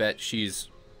you bet she's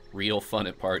real fun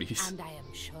at parties. And I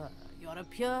am sure you're a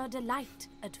pure delight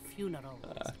at funerals.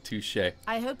 Touche.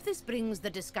 I hope this brings the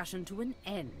discussion to an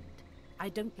end. I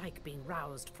don't like being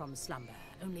roused from slumber,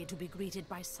 only to be greeted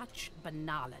by such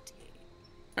banality.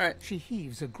 Alright. She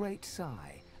heaves a great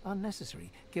sigh,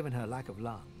 unnecessary given her lack of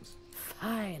lungs.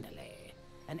 Finally,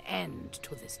 an end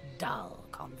to this dull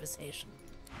conversation.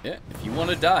 Yeah, if you want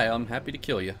to die, I'm happy to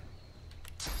kill you.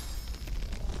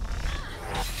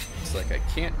 Looks like I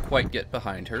can't quite get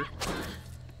behind her.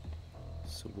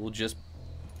 So we'll just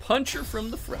punch her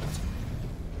from the front.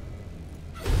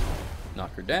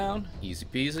 Knock her down. Easy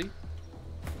peasy.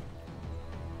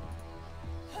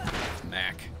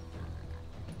 Mac.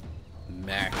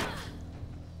 Mac.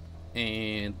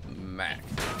 And Mac.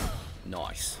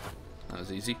 Nice. That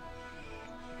was easy.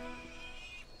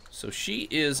 So she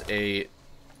is a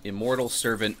immortal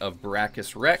servant of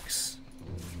Brachus Rex.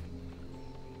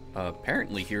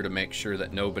 Apparently here to make sure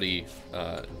that nobody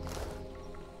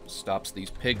stops these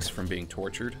pigs from being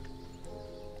tortured.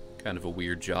 Kind of a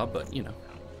weird job, but you know,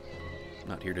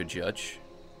 not here to judge.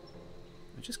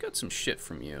 I just got some shit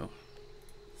from you.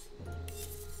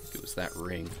 I think it was that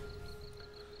ring.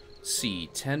 C,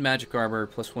 10 magic armor,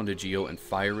 +1 to geo, and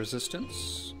fire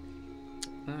resistance.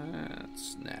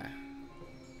 That's nah.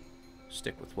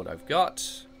 Stick with what I've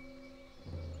got.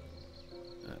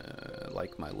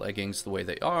 Like my leggings the way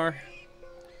they are.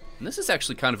 And this is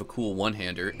actually kind of a cool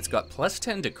one-hander. It's got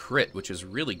 +10 to crit, which is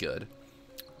really good.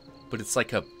 But it's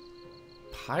like a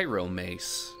pyro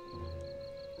mace,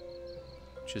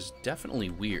 which is definitely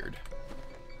weird.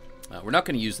 We're not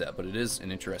going to use that, but it is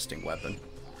an interesting weapon,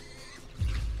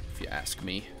 if you ask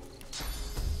me.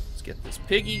 Let's get this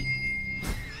piggy.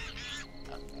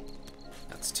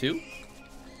 That's 2.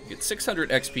 We get 600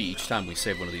 XP each time we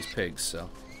save one of these pigs, so...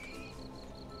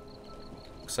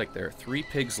 Looks like there are 3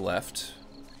 pigs left.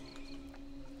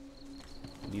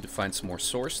 We need to find some more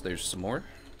source. There's some more.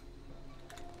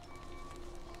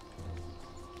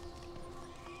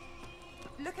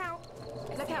 Look out!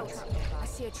 Look out! I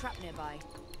see a trap nearby.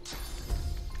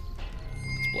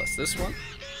 Let's bless this one.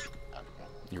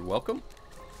 You're welcome.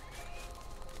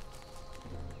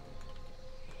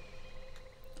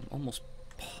 I'm almost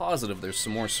positive there's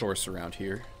some more source around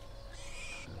here.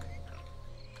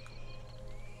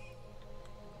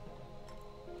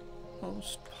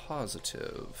 Most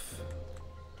positive.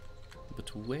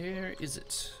 But where is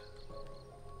it?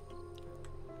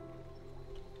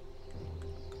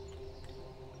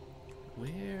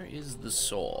 Where is the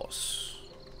source?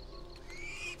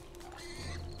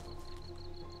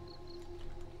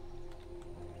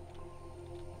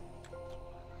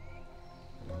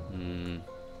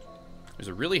 There's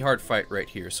a really hard fight right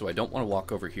here, so I don't want to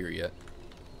walk over here yet.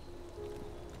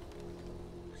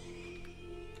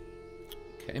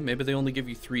 Okay, maybe they only give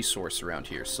you 3 source around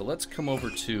here. So let's come over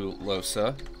to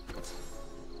Losa.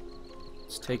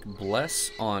 Let's take Bless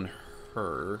on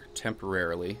her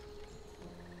temporarily.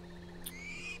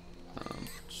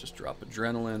 Let's just drop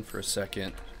Adrenaline for a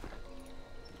second.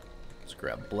 Let's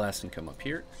grab Bless and come up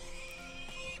here.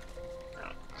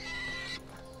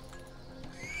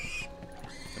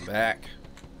 Come back.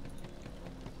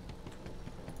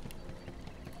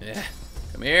 Yeah,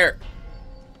 come here.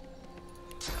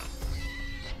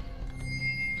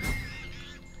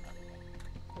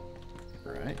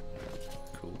 Alright.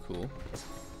 Cool, cool.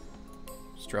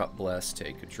 Let's drop Bless,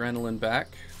 take Adrenaline back.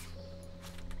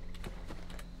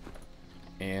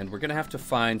 And we're going to have to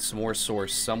find some more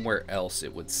source somewhere else,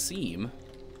 it would seem,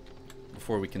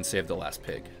 before we can save the last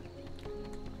pig.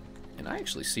 And I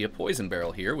actually see a poison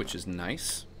barrel here, which is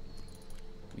nice.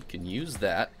 We can use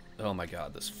that. Oh my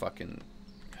god, this fucking...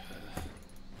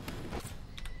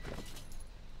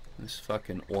 this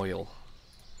fucking oil.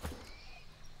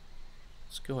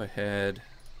 Let's go ahead.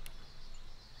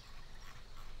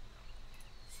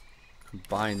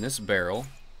 Combine this barrel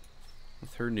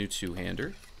with her new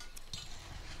 2-hander.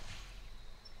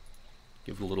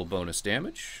 Give it a little bonus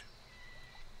damage.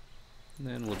 And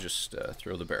then we'll just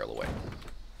throw the barrel away.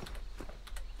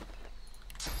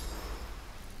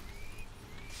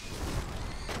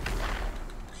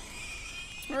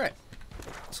 Alright.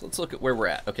 So let's look at where we're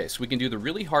at. Okay, so we can do the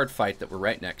really hard fight that we're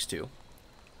right next to.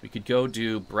 We could go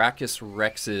do Brachus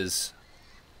Rex's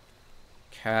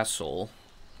castle.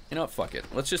 You know what? Fuck it.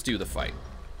 Let's just do the fight.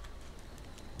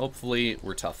 Hopefully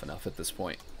we're tough enough at this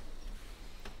point.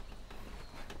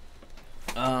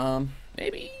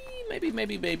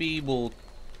 Maybe we'll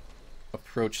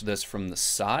approach this from the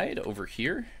side over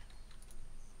here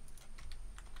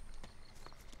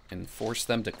and force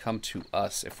them to come to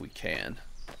us if we can.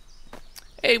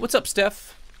 Hey, what's up,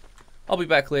 Steph? I'll be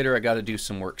back later. I gotta do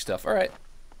some work stuff. All right.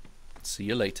 See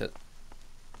you later.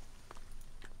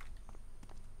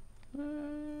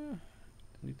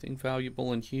 Anything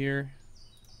valuable in here?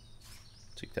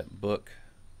 Take that book.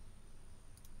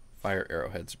 Fire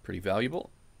arrowheads are pretty valuable.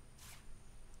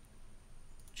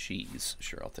 Cheese.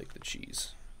 Sure, I'll take the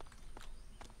cheese.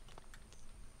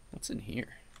 What's in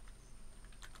here?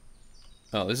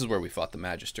 Oh, this is where we fought the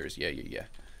Magisters. Yeah.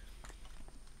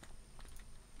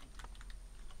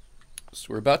 So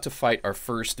we're about to fight our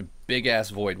first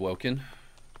big-ass Void Woken.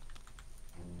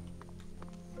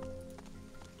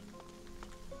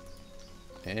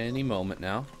 Any moment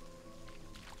now.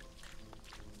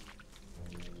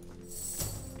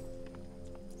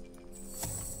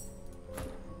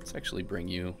 Let's actually bring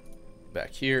you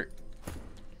back here.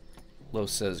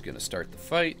 Losa is going to start the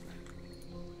fight.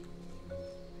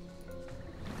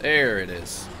 There it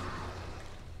is.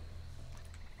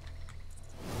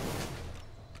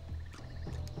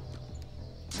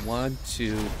 One,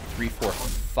 two, three, four,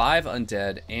 5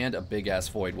 undead and a big ass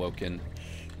Void Woken.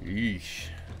 Yeesh.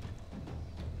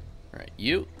 Alright,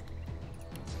 you're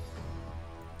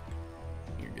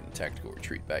gonna tactical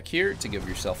retreat back here to give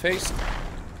yourself haste.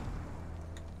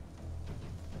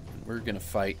 And we're gonna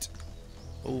fight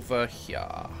over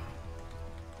here.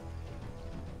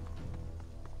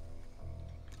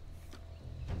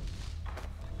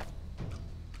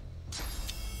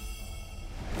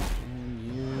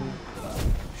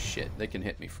 Shit, they can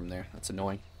hit me from there. That's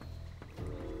annoying.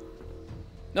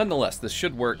 Nonetheless, this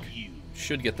should work.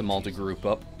 Should get them all to group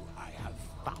up. I have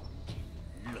found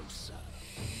Losa.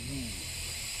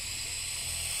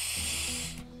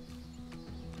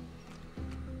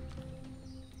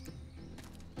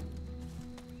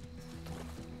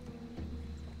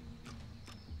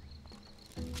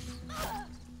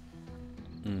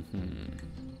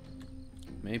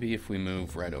 Maybe if we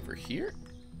move right over here.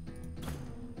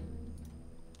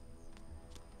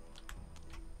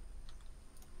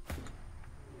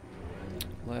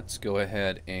 Let's go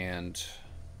ahead and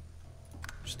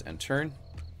just end turn.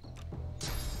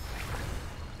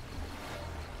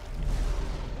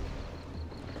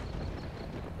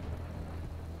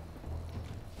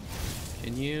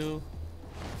 Can you?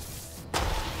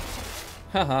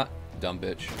 Haha, dumb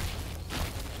bitch.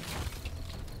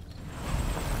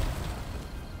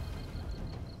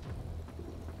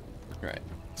 Right,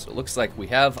 so it looks like we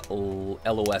have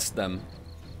LOS them.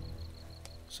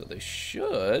 So they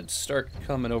should start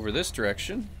coming over this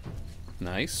direction.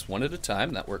 Nice, one at a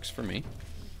time. That works for me.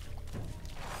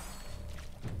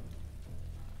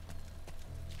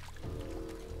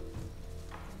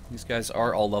 These guys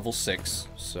are all level 6,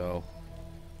 so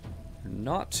they're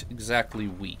not exactly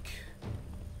weak.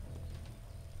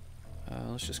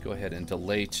 Let's just go ahead and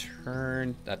delay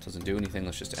turn. That doesn't do anything.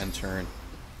 Let's just end turn.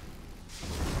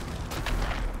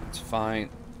 It's fine.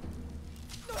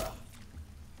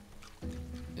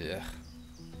 Ugh.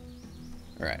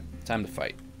 Alright, time to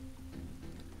fight.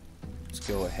 Let's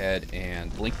go ahead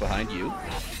and blink behind you.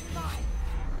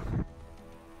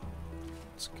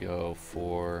 Let's go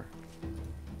for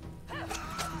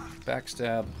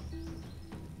backstab.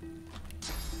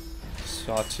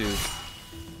 Sawtooth.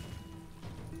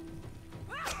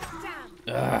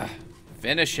 Ugh.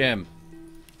 Finish him.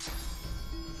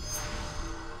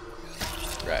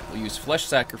 Right, we'll use Flesh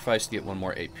Sacrifice to get 1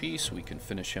 more AP so we can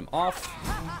finish him off.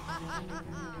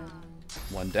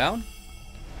 1 down.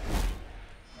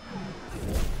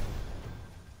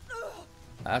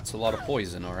 That's a lot of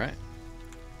poison, alright.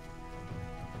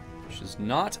 Which is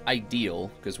not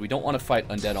ideal, because we don't want to fight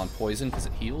undead on poison because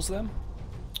it heals them.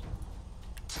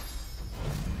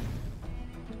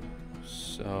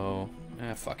 So,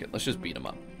 fuck it. Let's just beat him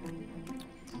up.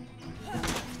 I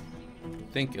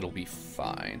think it'll be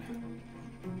fine.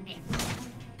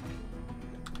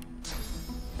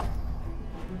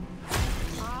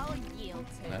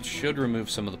 That should remove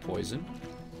some of the poison.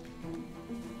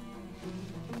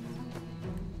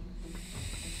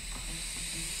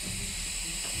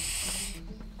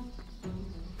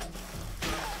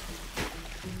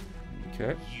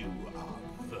 Okay. You are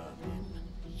vermin.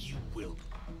 You will.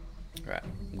 Alright.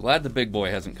 I'm glad the big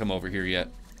boy hasn't come over here yet.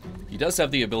 He does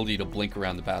have the ability to blink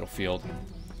around the battlefield.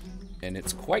 And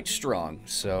it's quite strong,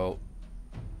 so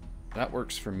that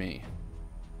works for me.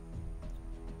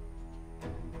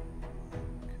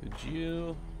 Could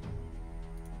you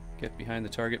get behind the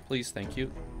target, please? Thank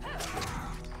you.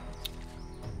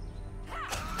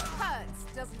 Hurts,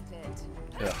 doesn't it?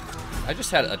 Yeah. I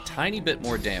just had a tiny bit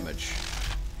more damage.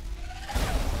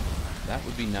 That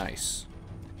would be nice.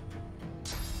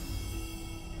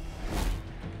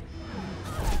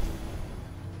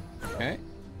 Okay.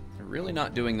 They're really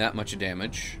not doing that much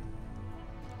damage.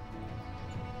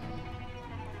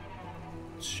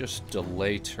 Let's just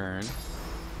delay turn.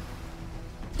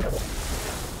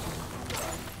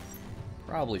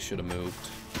 Probably should have moved.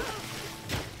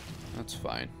 That's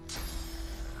fine.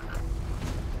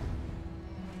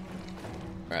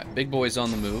 Alright, big boy's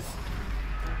on the move.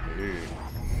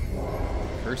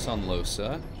 Curse on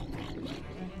Lohse.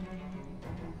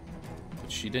 But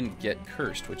she didn't get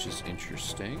cursed, which is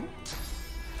interesting.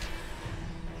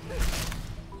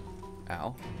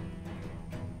 Ow.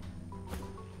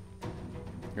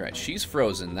 Alright, she's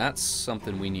frozen. That's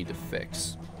something we need to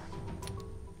fix.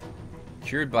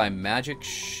 Cured by magic,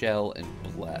 shell, and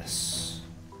bless.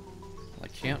 Well, I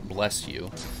can't bless you,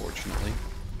 unfortunately.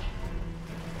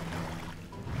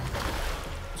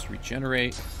 Let's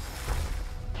regenerate.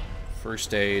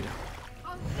 First aid.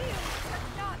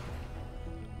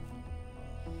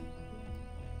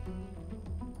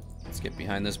 Let's get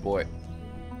behind this boy.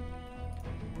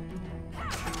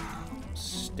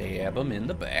 Stab him in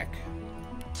the back.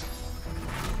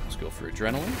 Let's go for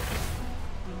adrenaline.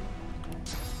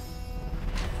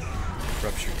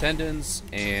 Rupture tendons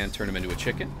and turn him into a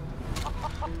chicken.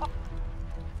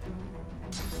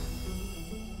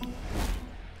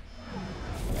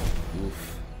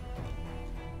 Oof.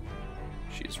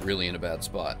 She's really in a bad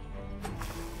spot.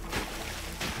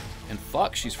 And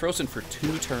fuck, she's frozen for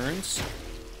 2 turns.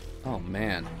 Oh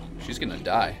man, she's gonna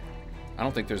die. I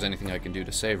don't think there's anything I can do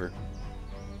to save her.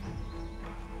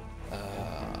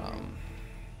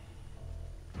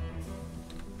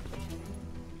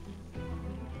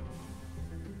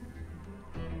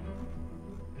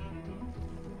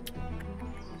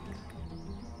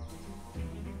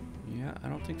 Yeah, I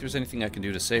don't think there's anything I can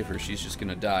do to save her. She's just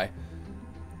gonna die.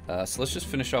 So let's just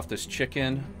finish off this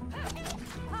chicken.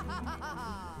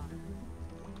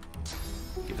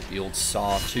 Give it the old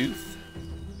sawtooth.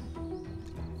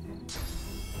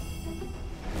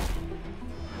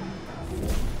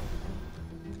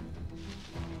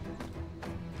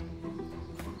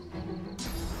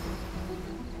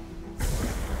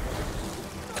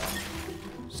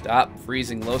 Stop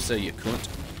freezing Lohse, you cunt.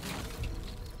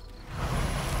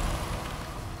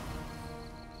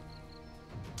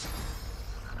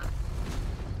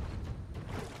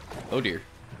 Oh dear.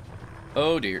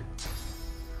 Oh dear.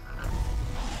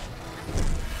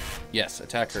 Yes,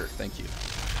 attack her. Thank you.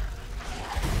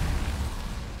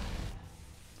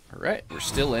 Alright, we're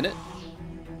still in it.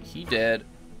 He dead.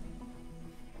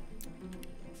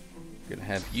 Gonna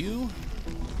have you.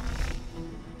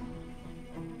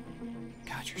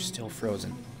 God, you're still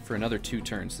frozen for another 2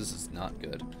 turns. This is not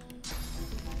good.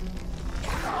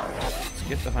 Let's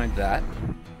get behind that.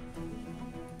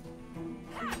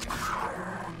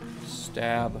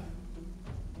 Stab.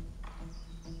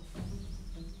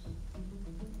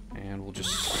 And we'll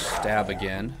just stab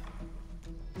again.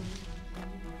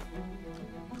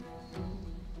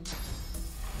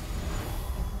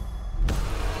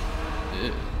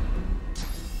 Ew.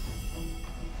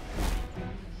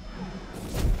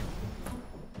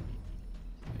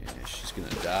 Yeah, she's gonna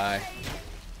die.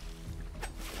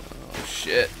 Oh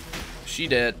shit. She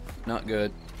dead. Not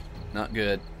good. Not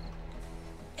good.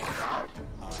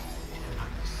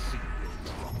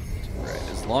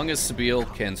 As long as Sabine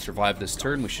can survive this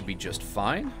turn, we should be just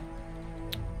fine.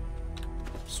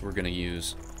 So we're going to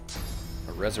use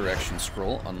a resurrection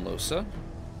scroll on Lohse.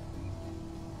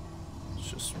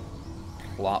 Let's just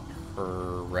plop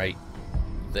her right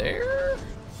there.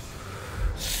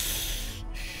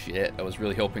 Shit, I was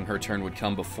really hoping her turn would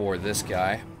come before this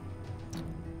guy.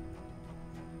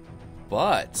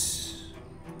 But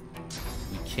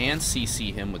we can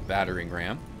CC him with battering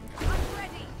ram.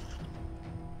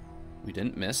 We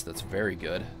didn't miss. That's very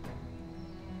good.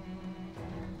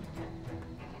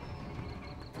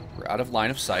 We're out of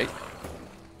line of sight.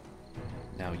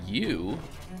 Now you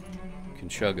can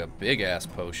chug a big-ass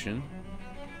potion.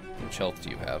 How much health do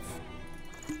you have?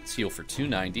 Let's heal for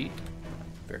 290.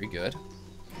 Very good.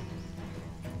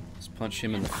 Let's punch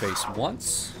him in the face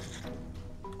once.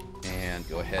 And and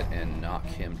go ahead and knock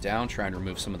him down. Try and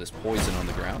remove some of this poison on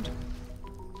the ground.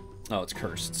 Oh, it's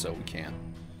cursed, so we can't.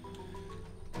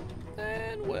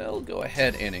 And we'll go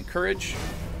ahead and encourage.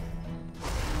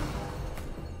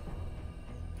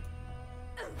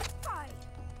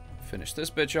 Finish this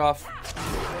bitch off.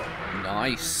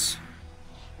 Nice.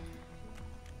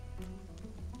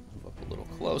 Move up a little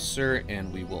closer,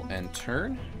 and we will end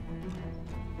turn.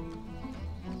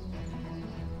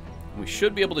 We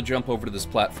should be able to jump over to this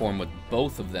platform with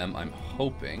both of them, I'm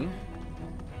hoping.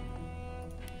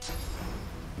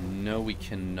 No, we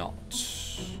cannot.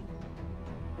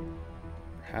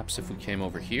 Perhaps if we came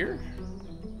over here?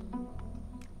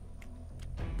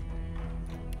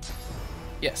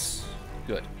 Yes.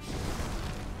 Good.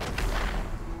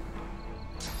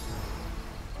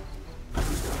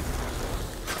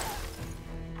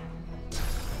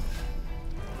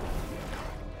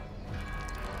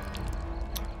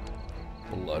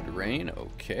 Blood rain,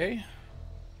 okay.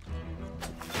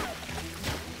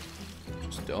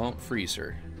 Just don't freeze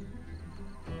her.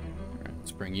 Alright,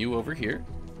 let's bring you over here.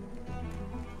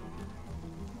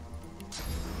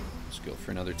 Let's go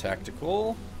for another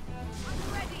tactical.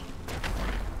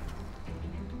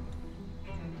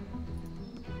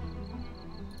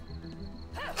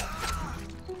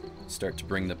 Start to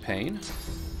bring the pain.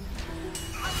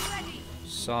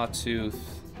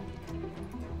 Sawtooth.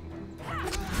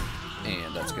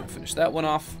 And that's going to finish that one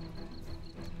off.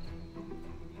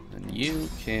 And you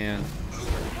can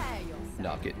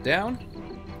knock it down.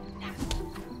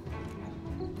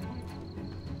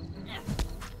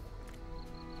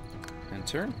 And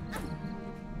turn.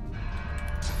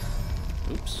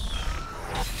 Oops.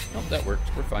 Nope, that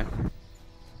worked. We're fine.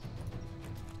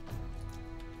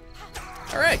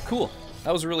 Alright, cool.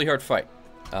 That was a really hard fight.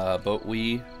 But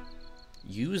we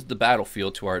used the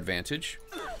battlefield to our advantage,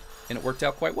 and it worked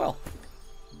out quite well,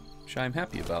 which I'm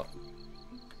happy about.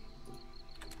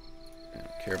 I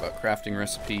don't care about crafting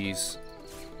recipes.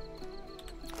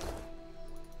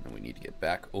 And we need to get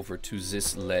back over to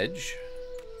this ledge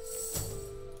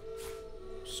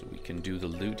so we can do the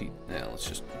looting. Yeah, let's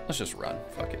just run.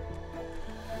 Fuck it.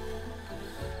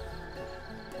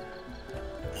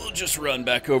 We'll just run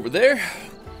back over there.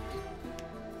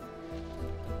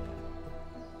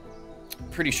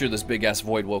 Pretty sure this big-ass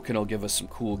Void Woken will give us some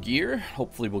cool gear.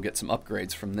 Hopefully we'll get some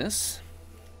upgrades from this.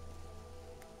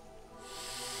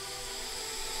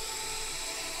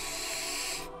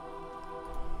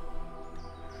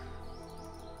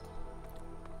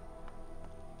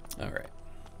 Alright.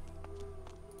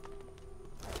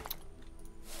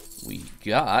 We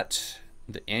got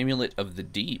the Amulet of the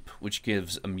Deep, which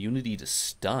gives immunity to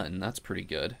stun. That's pretty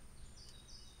good.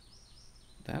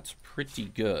 That's pretty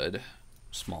good.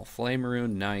 Small flame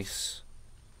rune, nice.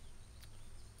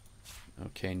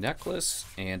 Okay, necklace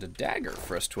and a dagger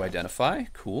for us to identify.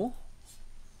 Cool.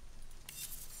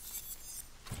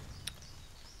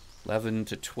 11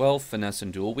 to 12 finesse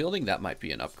and dual wielding. That might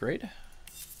be an upgrade.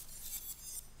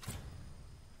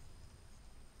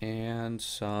 And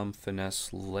some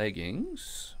finesse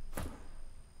leggings.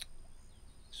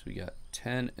 So we got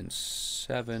 10 and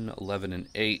 7, 11 and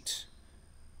 8.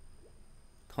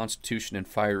 Constitution and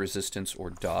fire resistance or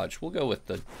dodge. We'll go with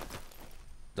the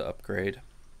upgrade.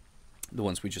 The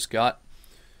ones we just got.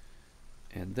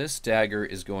 And this dagger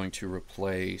is going to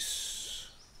replace...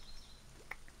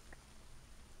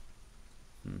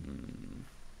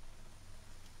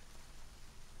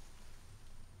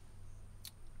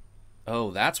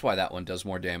 Oh, that's why that one does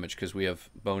more damage, because we have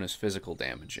bonus physical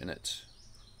damage in it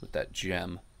with that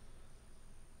gem.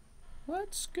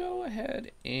 Let's go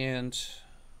ahead and...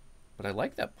 But I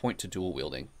like that point to dual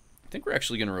wielding. I think we're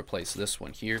actually going to replace this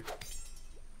one here.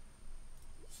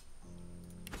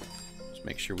 Just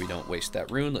make sure we don't waste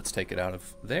that rune. Let's take it out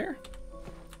of there.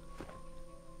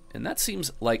 And that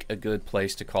seems like a good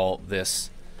place to call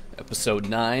this episode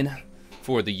 9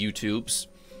 for the YouTubes.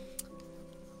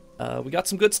 We got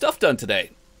some good stuff done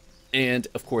today. And,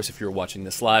 of course, if you're watching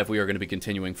this live, we are going to be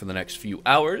continuing for the next few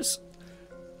hours.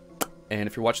 And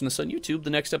if you're watching this on YouTube, the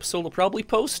next episode will probably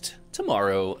post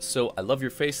tomorrow. So I love your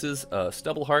faces.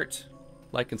 Stubble heart,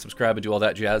 like and subscribe and do all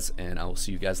that jazz. And I will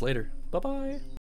see you guys later. Bye-bye.